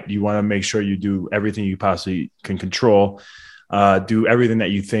fight, you want to make sure you do everything you possibly can control, do everything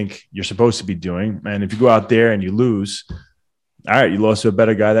that you think you're supposed to be doing. And if you go out there and you lose, all right, you lost to a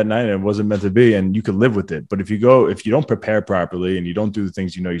better guy that night and it wasn't meant to be, and you could live with it. But if you don't prepare properly and you don't do the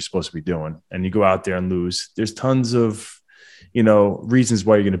things you're supposed to be doing, and you go out there and lose, there's tons of, reasons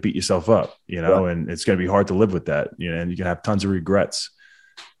why you're going to beat yourself up, and it's going to be hard to live with that, and you can have tons of regrets.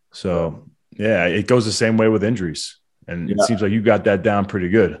 So yeah, it goes the same way with injuries, and it seems like you got that down pretty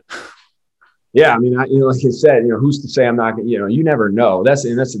good. Yeah. I mean, like I said, who's to say I'm not going to, you never know. That's,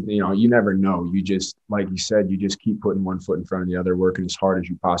 you never know. You just, like you said, you just keep putting one foot in front of the other, working as hard as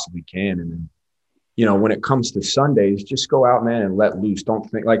you possibly can. And then, when it comes to Sundays, just go out, man, and let loose. Don't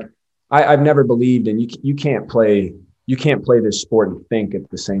think like I've never believed in you can't play this sport and think at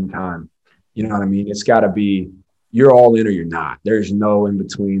the same time. You know what I mean? It's got to be, you're all in or you're not. There's no in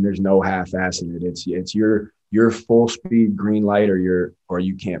between. There's no half-assing it. It's your full speed green light or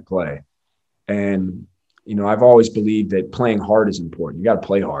you can't play. And, I've always believed that playing hard is important. You got to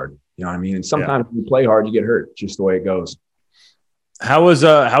play hard. You know what I mean? And sometimes when you play hard, you get hurt. It's just the way it goes. How was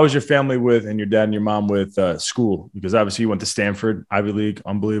your family with, and your dad and your mom with school? Because obviously you went to Stanford, Ivy League,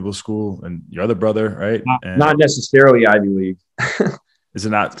 unbelievable school, and your other brother, right? Not necessarily Ivy League. Is it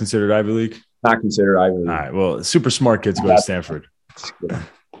not considered Ivy League? Not considered Ivy League. All right. Well, super smart kids go to Stanford.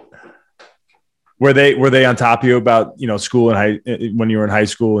 Were they on top of you about, school and when you were in high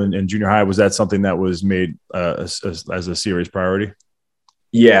school and junior high? Was that something that was made as a serious priority?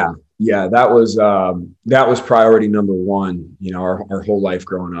 Yeah. That was priority number one. Our whole life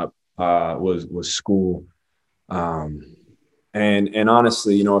growing up was school. And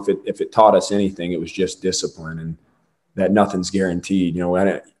honestly, if it taught us anything, it was just discipline, and that nothing's guaranteed.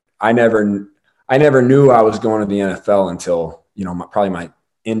 I never knew I was going to the NFL until, probably my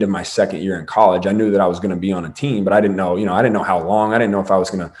end of my second year in college. I knew that I was going to be on a team, but I didn't know how long. I didn't know if I was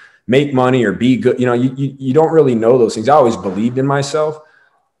going to make money or be good. You don't really know those things. I always believed in myself,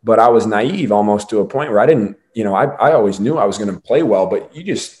 but I was naive almost to a point where I didn't, I always knew I was going to play well, but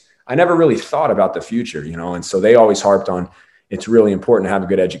I never really thought about the future, and so they always harped on, it's really important to have a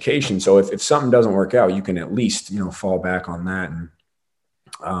good education. So if something doesn't work out, you can at least, fall back on that. And,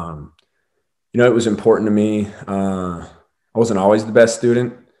 it was important to me. I wasn't always the best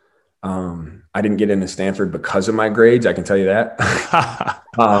student. I didn't get into Stanford because of my grades. I can tell you that.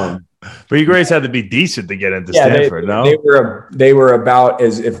 But your grades had to be decent to get into Stanford, no? They were about,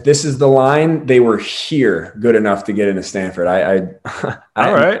 as if this is the line, they were here good enough to get into Stanford.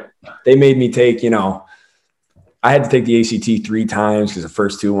 All right. They made me take, I had to take the ACT 3 times because the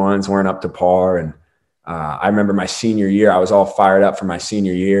first 2 ones weren't up to par. And I remember my senior year, I was all fired up for my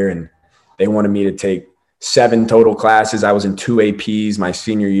senior year, and they wanted me to take 7 total classes. I was in 2 APs my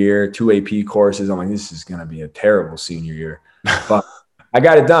senior year, 2 AP courses. I'm like, this is going to be a terrible senior year. But I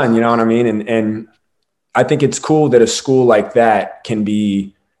got it done, you know what I mean? And I think it's cool that a school like that can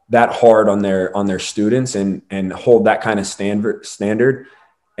be that hard on their students and hold that kind of standard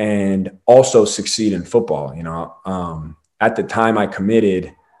and also succeed in football. At the time I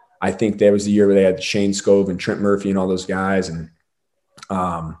committed, I think there was the year where they had Shane Scove and Trent Murphy and all those guys. And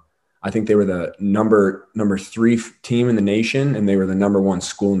I think they were the number 3 team in the nation, and they were the number 1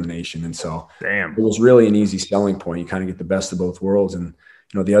 school in the nation. And so it was really an easy selling point. You kind of get the best of both worlds. And,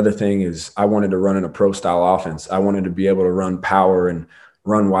 the other thing is I wanted to run in a pro style offense. I wanted to be able to run power and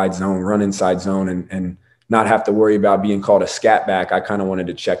run wide zone, run inside zone, and not have to worry about being called a scat back. I kind of wanted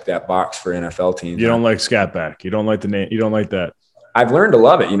to check that box for NFL teams. You don't like scat back. You don't like the name. You don't like that. I've learned to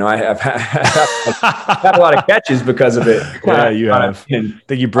love it. I've had a lot of catches because of it. Yeah, you have. I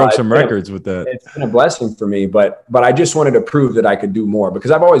think you broke some records with that. It's been a blessing for me, but I just wanted to prove that I could do more because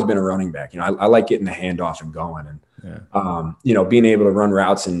I've always been a running back. I like getting the handoff and going, and being able to run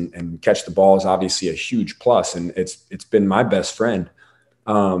routes and catch the ball is obviously a huge plus, and it's been my best friend.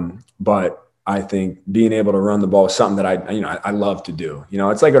 But I think being able to run the ball is something that I love to do.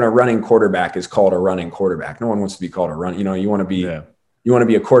 It's like when a running quarterback is called a running quarterback. No one wants to be called a run. You want to be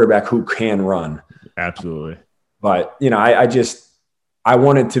a quarterback who can run. Absolutely. But I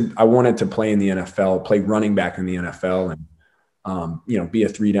wanted to play in the NFL, play running back in the NFL, and be a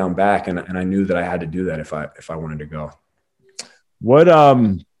 3-down back. And I knew that I had to do that if I wanted to go. What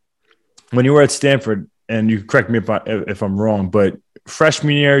when you were at Stanford, and you correct me if I'm wrong, but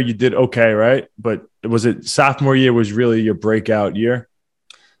freshman year you did okay, right? But was it sophomore year was really your breakout year?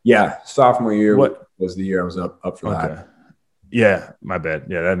 Yeah, sophomore year was the year I was up for that. Yeah, my bad.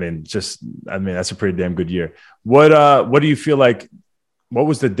 Yeah, that's a pretty damn good year. What do you feel like? What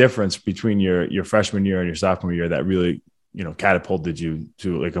was the difference between your freshman year and your sophomore year that really catapulted you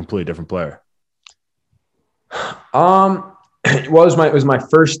to a completely different player? It was my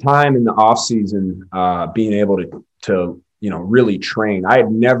first time in the off season being able to really train. I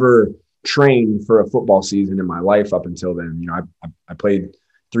had never trained for a football season in my life up until then. I played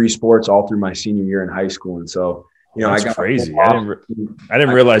 3 sports all through my senior year in high school. And so, that's crazy. I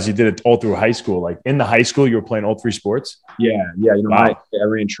didn't realize you did it all through high school. Like in the high school, you were playing all 3 sports. Yeah. Wow. I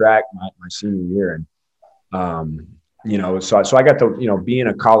ran track my senior year. And, so I got to, be in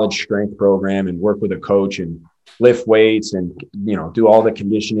a college strength program and work with a coach and lift weights and, do all the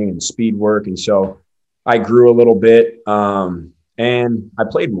conditioning and speed work. And so I grew a little bit and I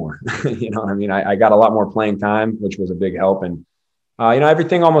played more. I got a lot more playing time, which was a big help. And,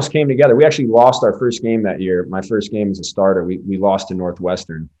 everything almost came together. We actually lost our first game that year. My first game as a starter, we lost to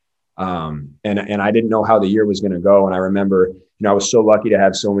Northwestern. And I didn't know how the year was going to go. And I remember, I was so lucky to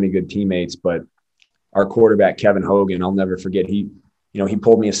have so many good teammates, but our quarterback, Kevin Hogan, I'll never forget. He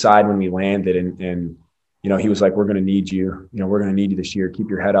pulled me aside when we landed and he was like, we're going to need you. We're going to need you this year. Keep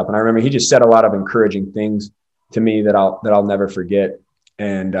your head up. And I remember he just said a lot of encouraging things to me that I'll never forget.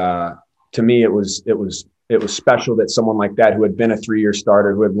 And to me, it was special that someone like that, who had been a 3-year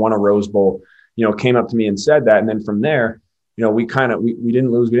starter, who had won a Rose Bowl, came up to me and said that. And then from there, we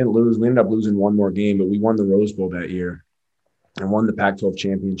didn't lose. We ended up losing one more game, but we won the Rose Bowl that year and won the Pac-12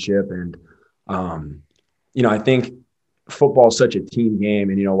 championship. And, I think football is such a team game.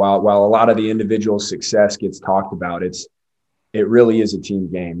 And, while a lot of the individual success gets talked about, it really is a team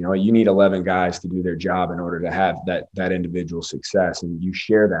game. You need 11 guys to do their job in order to have that individual success. And you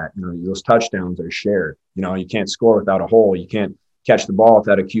share that, those touchdowns are shared. You can't score without a hole. You can't catch the ball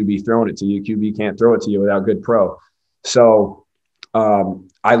without a QB throwing it to you. QB can't throw it to you without good pro. So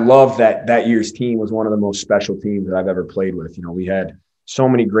I love that year's team was one of the most special teams that I've ever played with. We had so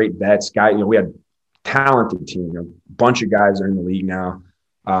many great vets, guys. We had talented team. A bunch of guys are in the league now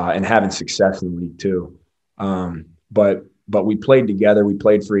and having success in the league too. But we played together. We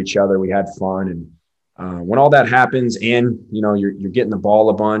played for each other. We had fun. And when all that happens and, you're getting the ball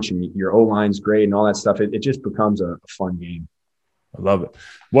a bunch and your O-line's great and all that stuff, it just becomes a fun game. I love it.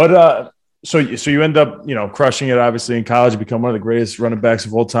 What, so you end up, crushing it, obviously, in college. You become one of the greatest running backs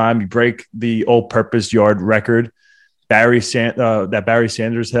of all time. You break the all-purpose yard record that Barry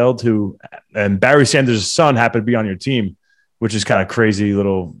Sanders held, and Barry Sanders' son happened to be on your team, which is kind of crazy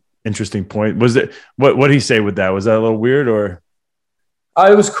little interesting point. Was it what did he say with that? Was that a little weird or?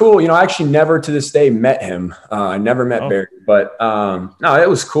 It was cool. I actually never to this day met him. I never met Barry, but no, it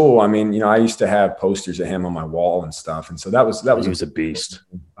was cool. I mean, I used to have posters of him on my wall and stuff. And so that was he was a beast.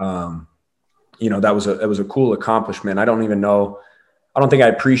 That was a cool accomplishment. I don't think I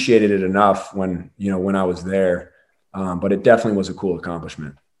appreciated it enough when I was there. But it definitely was a cool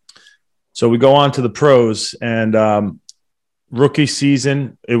accomplishment. So we go on to the pros, and rookie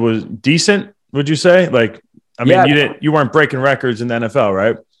season, it was decent. Would you say? You weren't breaking records in the NFL,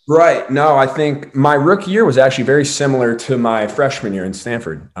 right? Right. No, I think my rookie year was actually very similar to my freshman year in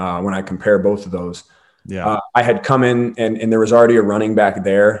Stanford. When I compare both of those, I had come in and there was already a running back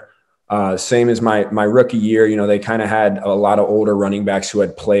there. Same as my rookie year, they kind of had a lot of older running backs who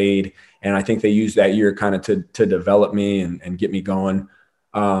had played. And I think they used that year kind of to develop me and get me going.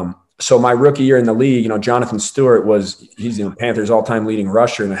 So my rookie year in the league, Jonathan Stewart he's Panthers all-time leading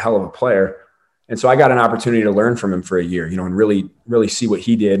rusher and a hell of a player. And so I got an opportunity to learn from him for a year, and really, really see what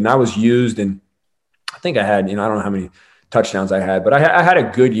he did. And I was used, and I think I had, I don't know how many touchdowns I had, but I had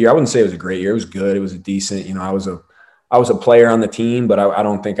a good year. I wouldn't say it was a great year. It was good. It was a decent, I was a player on the team, but I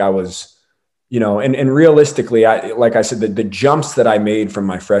don't think I was, and realistically, like I said, the jumps that I made from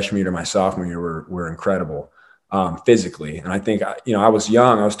my freshman year to my sophomore year were incredible physically. And I think, I was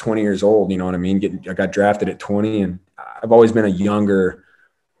young. I was 20 years old, you know what I mean? I got drafted at 20, and I've always been a younger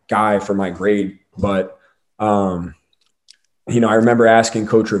guy for my grade. But, I remember asking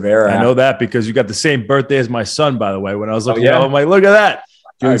Coach Rivera. I know that because you got the same birthday as my son, by the way. When I was looking I'm like, look at that.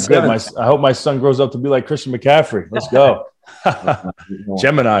 Good. I hope my son grows up to be like Christian McCaffrey. Let's go.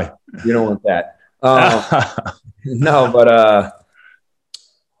 Gemini. You don't want that. No, but,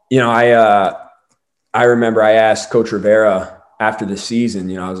 I remember I asked Coach Rivera after the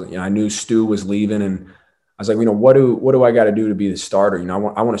season, I knew Stu was leaving, and I was like, what do I got to do to be the starter? I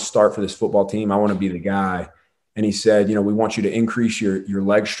want to start for this football team. I want to be the guy. And he said, we want you to increase your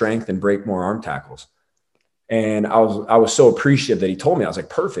leg strength and break more arm tackles. And I was so appreciative that he told me. I was like,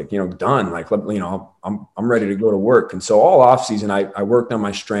 perfect, done. Like, I'm ready to go to work. And so all off season, I worked on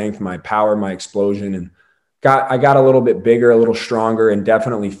my strength, my power, my explosion, and I got a little bit bigger, a little stronger, and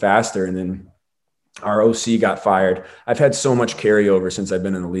definitely faster. And then our OC got fired. I've had so much carryover since I've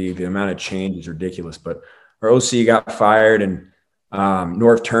been in the league. The amount of change is ridiculous. But our OC got fired, and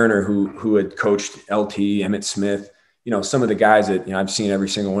Norv Turner, who had coached LT, Emmitt Smith, some of the guys that I've seen every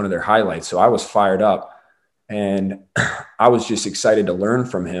single one of their highlights. So I was fired up, and I was just excited to learn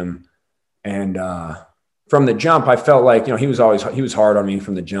from him. And from the jump, I felt like he was hard on me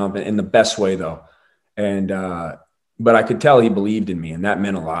from the jump, in the best way though. And but I could tell he believed in me, and that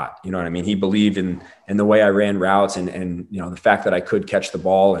meant a lot. You know what I mean? He believed in the way I ran routes, and the fact that I could catch the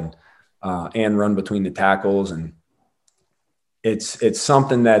ball and run between the tackles. And it's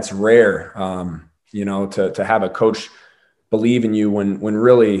something that's rare, to have a coach believe in you when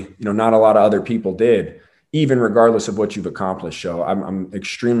really, not a lot of other people did, even regardless of what you've accomplished. So I'm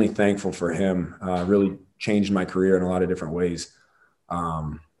extremely thankful for him. Really changed my career in a lot of different ways.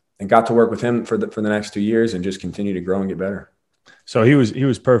 And got to work with him for the next 2 years and just continue to grow and get better. So he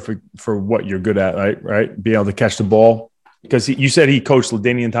was perfect for what you're good at, right? Being able to catch the ball. Because you said he coached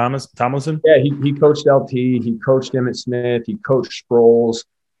LaDainian Tomlinson? Yeah, he coached LT. He coached Emmitt Smith. He coached Sproles.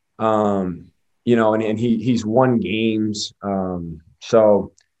 And he's won games.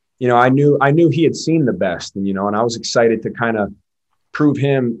 So, I knew he had seen the best, and I was excited to kind of prove to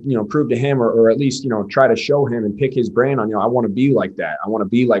him, or at least, try to show him and pick his brain on, I want to be like that. I want to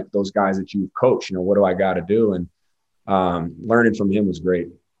be like those guys that you've coached. What do I got to do? And learning from him was great.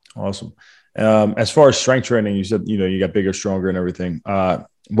 Awesome. As far as strength training, you said, you got bigger, stronger and everything.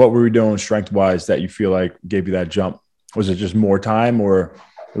 What were you doing strength wise that you feel like gave you that jump? Was it just more time, or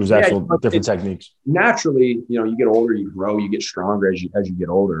it was actual different techniques? Naturally, you get older, you grow, you get stronger as you get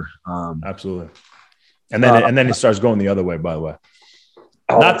older. Absolutely. And then it starts going the other way, by the way.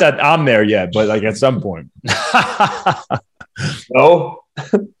 Not that I'm there yet, but like at some point. No,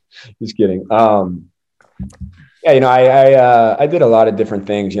 just kidding. I did a lot of different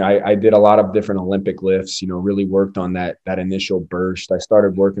things. I did a lot of different Olympic lifts, really worked on that initial burst. I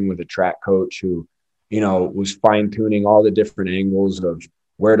started working with a track coach who, was fine tuning all the different angles of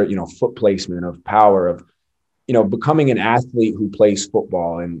where to, foot placement, of power, of, becoming an athlete who plays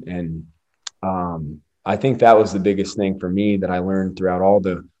football. And I think that was the biggest thing for me that I learned throughout all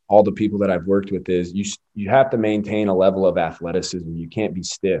the people that I've worked with is you have to maintain a level of athleticism. You can't be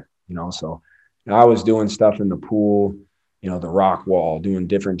stiff, so I was doing stuff in the pool, the rock wall, doing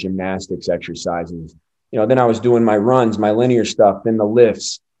different gymnastics exercises. Then I was doing my runs, my linear stuff, then the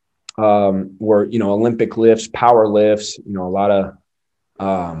lifts were, Olympic lifts, power lifts, a lot of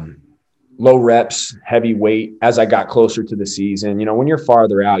low reps, heavy weight as I got closer to the season. When you're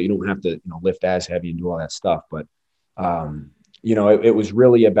farther out, you don't have to, lift as heavy and do all that stuff. But, it was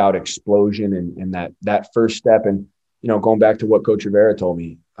really about explosion and that first step. And, going back to what Coach Rivera told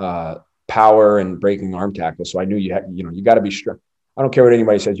me, power and breaking arm tackle. So I knew you got to be strong. I don't care what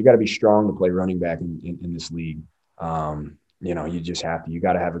anybody says. You got to be strong to play running back in this league. You just have to. You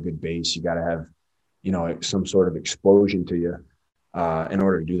got to have a good base. You got to have, some sort of explosion to you in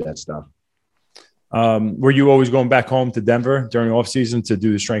order to do that stuff. Were you always going back home to Denver during off season to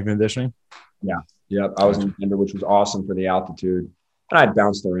do the strength and conditioning? Yeah. Yep. I was in Denver, which was awesome for the altitude. And I'd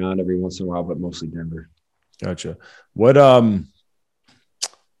bounced around every once in a while, but mostly Denver. Gotcha. What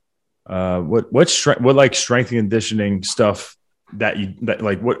strength and conditioning stuff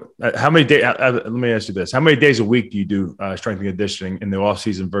how many days, let me ask you this. How many days a week do you do strength and conditioning in the off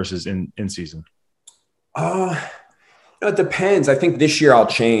season versus in season? It depends. I think this year I'll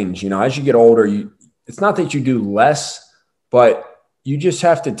change, as you get older, it's not that you do less, but you just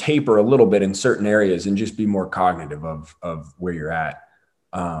have to taper a little bit in certain areas and just be more cognitive of where you're at.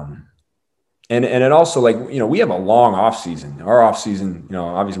 And it also, we have a long off season. Our off season,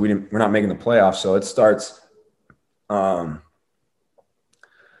 obviously we're not making the playoffs. So it starts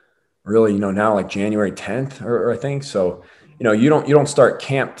really, now like January 10th or I think. So, you don't start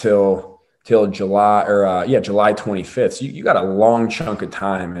camp till July July 25th. So you got a long chunk of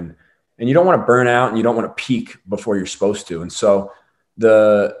time and you don't want to burn out and you don't want to peak before you're supposed to. And so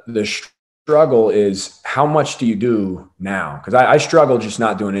the struggle is how much do you do now? Because I struggle just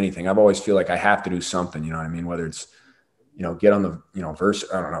not doing anything. I've always feel like I have to do something, you know what I mean? Whether it's, get on the, verse,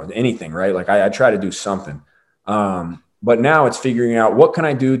 I don't know, anything, right? Like I try to do something. But now it's figuring out what can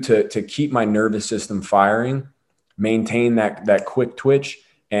I do to keep my nervous system firing, maintain that quick twitch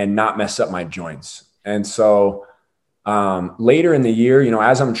and not mess up my joints. And so later in the year,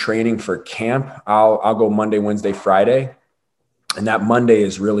 as I'm training for camp, I'll go Monday, Wednesday, Friday. And that Monday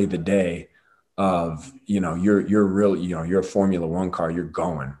is really the day of, you're really, you're a Formula One car, you're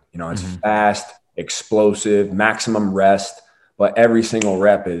going, it's fast, explosive, maximum rest, but every single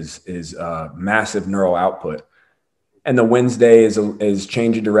rep is massive neural output. And the Wednesday is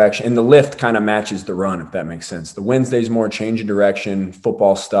change of direction, and the lift kind of matches the run, if that makes sense. The Wednesday is more change of direction,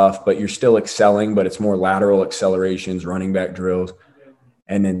 football stuff, but you're still excelling, but it's more lateral accelerations, running back drills.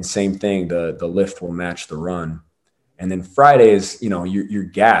 And then same thing, the lift will match the run. And then Friday is, you're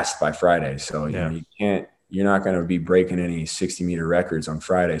gassed by Friday. So, you're not going to be breaking any 60-meter records on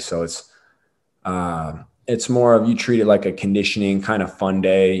Friday. So it's more of, you treat it like a conditioning kind of fun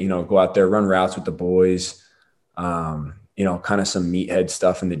day, go out there, run routes with the boys, kind of some meathead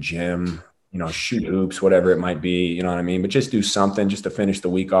stuff in the gym, shoot hoops, whatever it might be, you know what I mean? But just do something just to finish the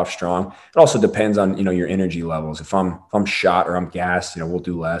week off strong. It also depends on, your energy levels. If I'm shot or I'm gassed, we'll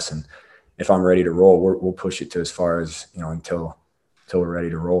do less. And if I'm ready to roll, we'll push it to as far as, until we're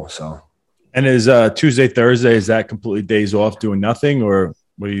ready to roll. So. And is Tuesday, Thursday, is that completely days off doing nothing, or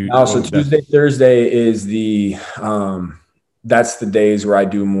what do you? No, so Tuesday, Thursday is that's the days where I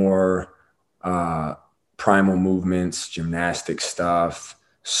do more primal movements, gymnastic stuff,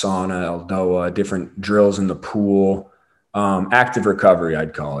 sauna, Eldoa, different drills in the pool, active recovery,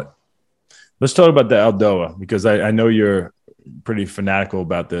 I'd call it. Let's talk about the Eldoa, because I know you're pretty fanatical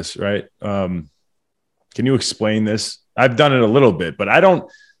about this, right? Can you explain this? I've done it a little bit, but I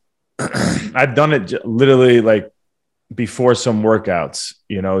don't. I've done it literally like before some workouts,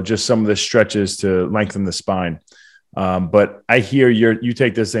 just some of the stretches to lengthen the spine. But I hear you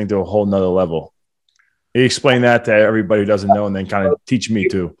take this thing to a whole nother level. You explain that to everybody who doesn't know, and then kind of teach me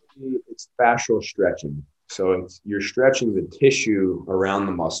too. It's fascial stretching. So you're stretching the tissue around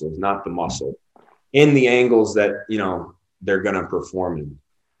the muscles, not the muscle, in the angles that, they're going to perform in.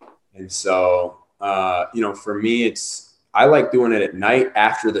 And so, for me, I like doing it at night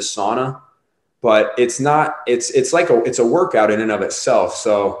after the sauna, but it's a workout in and of itself.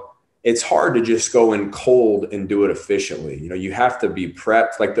 So it's hard to just go in cold and do it efficiently. You have to be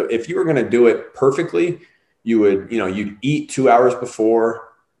prepped. If you were going to do it perfectly, you would, you'd eat 2 hours before,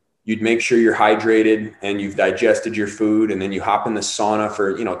 you'd make sure you're hydrated and you've digested your food. And then you hop in the sauna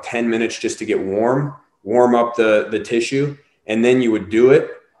for, 10 minutes just to get warm up the tissue. And then you would do it.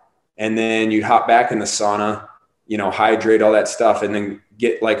 And then you'd hop back in the sauna, hydrate, all that stuff, and then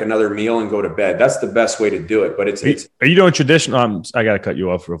get like another meal and go to bed. That's the best way to do it. But are you doing traditional? I got to cut you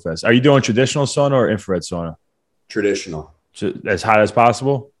off real fast. Are you doing traditional sauna or infrared sauna? Traditional. As hot as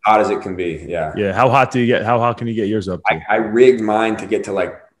possible? Hot as it can be. Yeah. Yeah. How hot can you get yours up to? I rigged mine to get to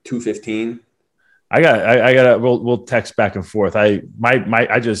like 215. We'll text back and forth. I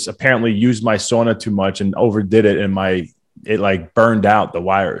just apparently used my sauna too much and overdid it, and it like burned out the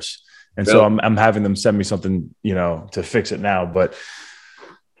wires. And really? So I'm having them send me something, to fix it now, but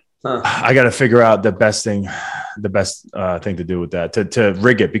I got to figure out the best thing to do with that, to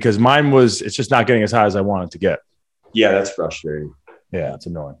rig it, because mine it's just not getting as high as I want it to get. Yeah. That's frustrating. Yeah. It's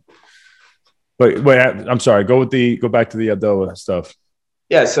annoying. But wait, I'm sorry. Go back to the Abdullah stuff.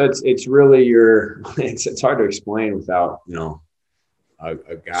 Yeah. So it's really it's hard to explain without, a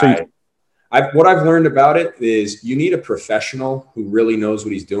guy. So what I've learned about it is you need a professional who really knows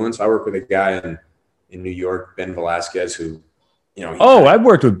what he's doing. So I work with a guy in New York, Ben Velasquez, who, I've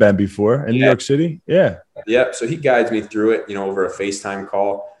worked with Ben before in New York City. Yeah. Yeah. So he guides me through it, over a FaceTime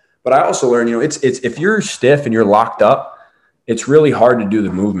call. But I also learned, it's if you're stiff and you're locked up, it's really hard to do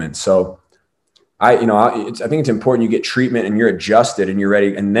the movement. So I think it's important you get treatment and you're adjusted and you're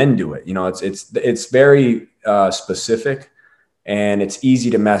ready, and then do it. It's very specific. And it's easy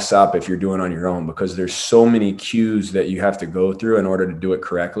to mess up if you're doing it on your own, because there's so many cues that you have to go through in order to do it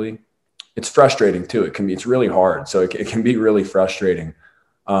correctly. It's frustrating too. It's really hard. So it can be really frustrating.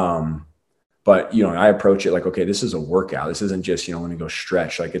 But I approach it like, okay, this is a workout. This isn't just, let me go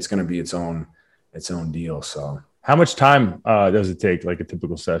stretch. Like, it's going to be its own deal. So how much time does it take, like a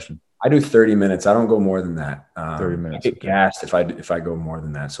typical session? I do 30 minutes. I don't go more than that. 30 minutes. I get gassed if I go more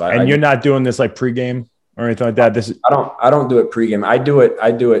than that. So you're not doing this like pregame or anything like that? I don't do it pregame. I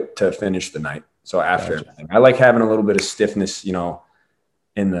do it to finish the night. So after everything, I like having a little bit of stiffness,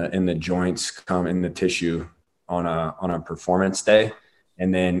 in the joints, come in the tissue on a performance day,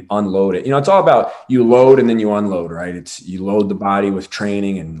 and then unload it. It's all about, you load and then you unload, right? You load the body with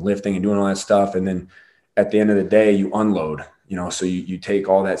training and lifting and doing all that stuff, and then at the end of the day you unload. So you take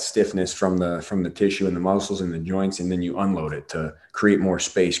all that stiffness from the tissue and the muscles and the joints, and then you unload it to create more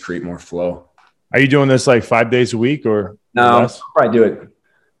space, create more flow. Are you doing this like 5 days a week or no? I'll probably do it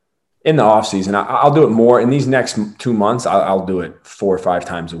in the off season. I'll do it more in these next 2 months. I'll do it 4 or 5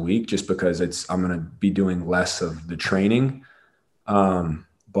 times a week, just because I'm going to be doing less of the training.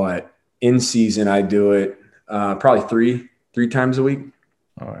 But in season, I do it probably three times a week.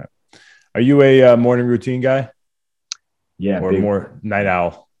 All right. Are you a morning routine guy? Yeah. Or more night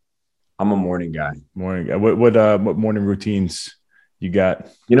owl? I'm a morning guy. Morning guy. What morning routines you got?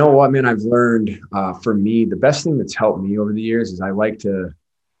 You know what, man? I've learned for me, the best thing that's helped me over the years is I like to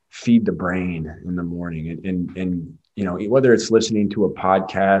feed the brain in the morning, and whether it's listening to a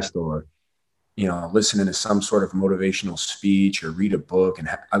podcast or, listening to some sort of motivational speech or read a book. And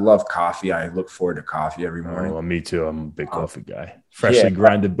I love coffee. I look forward to coffee every morning. Oh, well, me too. I'm a big coffee guy. Freshly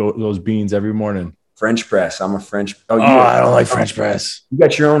grinded those beans every morning. French press. I'm a French. I don't like French press. You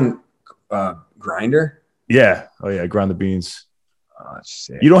got your own grinder? Yeah. Oh yeah. I grind the beans. Oh, that's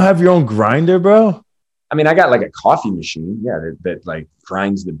sick. You don't have your own grinder, bro? I mean, I got like a coffee machine. Yeah. That like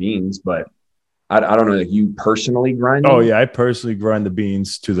grinds the beans, but I don't know. Like, you personally grind them? Oh yeah. I personally grind the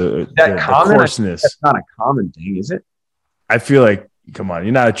beans to the coarseness. That's not a common thing, is it? I feel like, come on,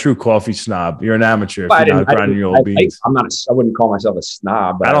 you're not a true coffee snob. You're an amateur if you're not grinding your own beans. I wouldn't call myself a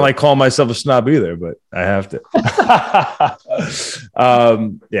snob. But I don't like calling myself a snob either, but I have to.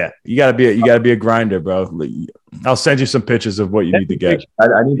 Yeah, you gotta be a grinder, bro. I'll send you some pictures of what you need to get.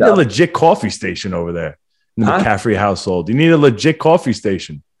 I need a legit coffee station over there in the McCaffrey household. You need a legit coffee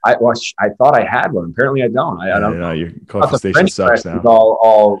station. I thought I had one. Apparently, I don't. I don't know. Your coffee station sucks now.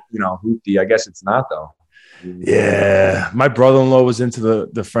 All hoopty. I guess it's not though. Yeah, my brother-in-law was into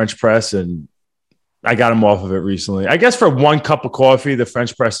the French press, and I got him off of it recently. I guess for one cup of coffee, the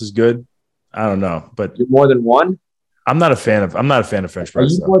French press is good. I don't know, but You're more than one? I'm not a fan of French Are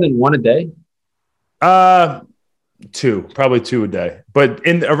press. you more than one a day? Probably two a day, but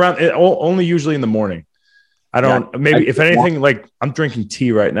only usually in the morning. I don't. Maybe if anything, like I'm drinking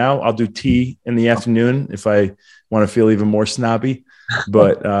tea right now. I'll do tea in the afternoon if I want to feel even more snobby.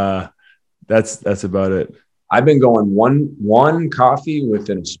 But that's about it. I've been going one coffee with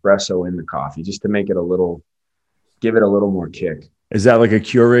an espresso in the coffee just to make it give it a little more kick. Is that like a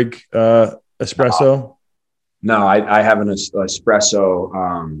Keurig espresso? No, I have an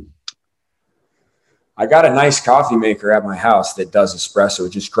espresso. I got a nice coffee maker at my house that does espresso.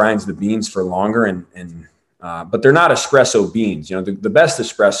 It just grinds the beans for longer, but they're not espresso beans. You know, the best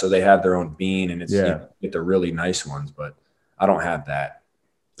espresso, they have their own bean, and you get the really nice ones. But I don't have that.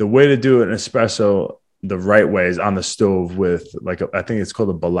 The way to do an espresso the right way is on the stove with I think it's called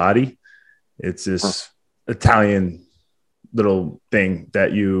a Bilotti. It's this Italian little thing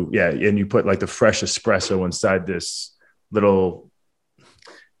that and you put like the fresh espresso inside this little.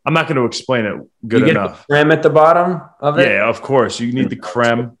 I'm not going to explain it good enough. The creme at the bottom of it. Yeah, of course you need the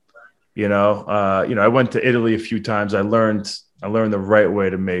creme. I went to Italy a few times. I learned the right way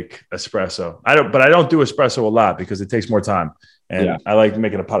to make espresso. I don't do espresso a lot because it takes more time, and I like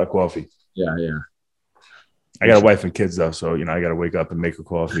making a pot of coffee. Yeah. I got a wife and kids though, so I got to wake up and make her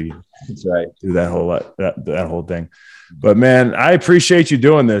coffee. That's right. Do that whole thing. But man, I appreciate you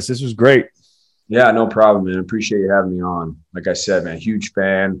doing this. This was great. Yeah, no problem, man. Appreciate you having me on. Like I said, man, huge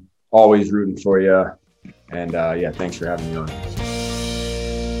fan. Always rooting for you. And thanks for having me on.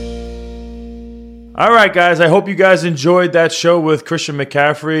 All right, guys. I hope you guys enjoyed that show with Christian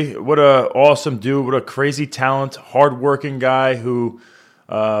McCaffrey. What a awesome dude. What a crazy talent, hardworking guy who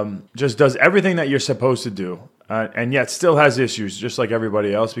just does everything that you're supposed to do. And yet still has issues just like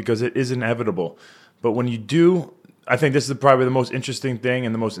everybody else because it is inevitable. But when you do, I think this is probably the most interesting thing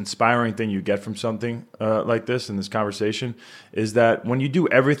and the most inspiring thing you get from something like this in this conversation is that when you do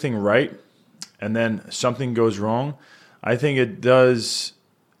everything right and then something goes wrong, I think it does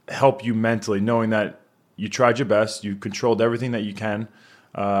help you mentally knowing that you tried your best, you controlled everything that you can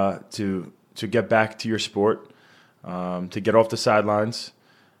to get back to your sport, to get off the sidelines,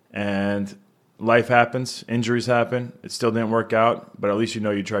 and life happens, injuries happen. It still didn't work out, but at least you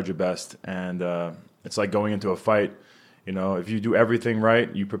know you tried your best. And it's like going into a fight. If you do everything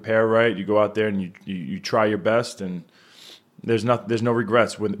right, you prepare right, you go out there and you try your best, and there's no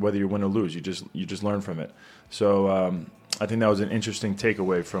regrets whether you win or lose. You just learn from it. So I think that was an interesting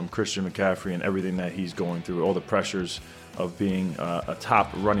takeaway from Christian McCaffrey and everything that he's going through, all the pressures of being a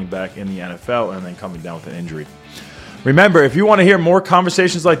top running back in the NFL and then coming down with an injury. Remember, if you want to hear more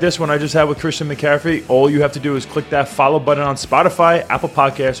conversations like this one I just had with Christian McCaffrey, all you have to do is click that follow button on Spotify, Apple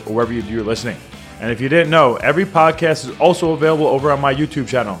Podcasts, or wherever you're listening. And if you didn't know, every podcast is also available over on my YouTube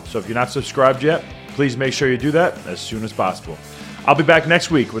channel. So if you're not subscribed yet, please make sure you do that as soon as possible. I'll be back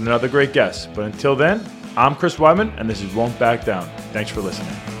next week with another great guest. But until then, I'm Chris Weidman, and this is Won't Back Down. Thanks for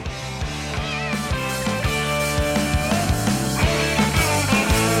listening.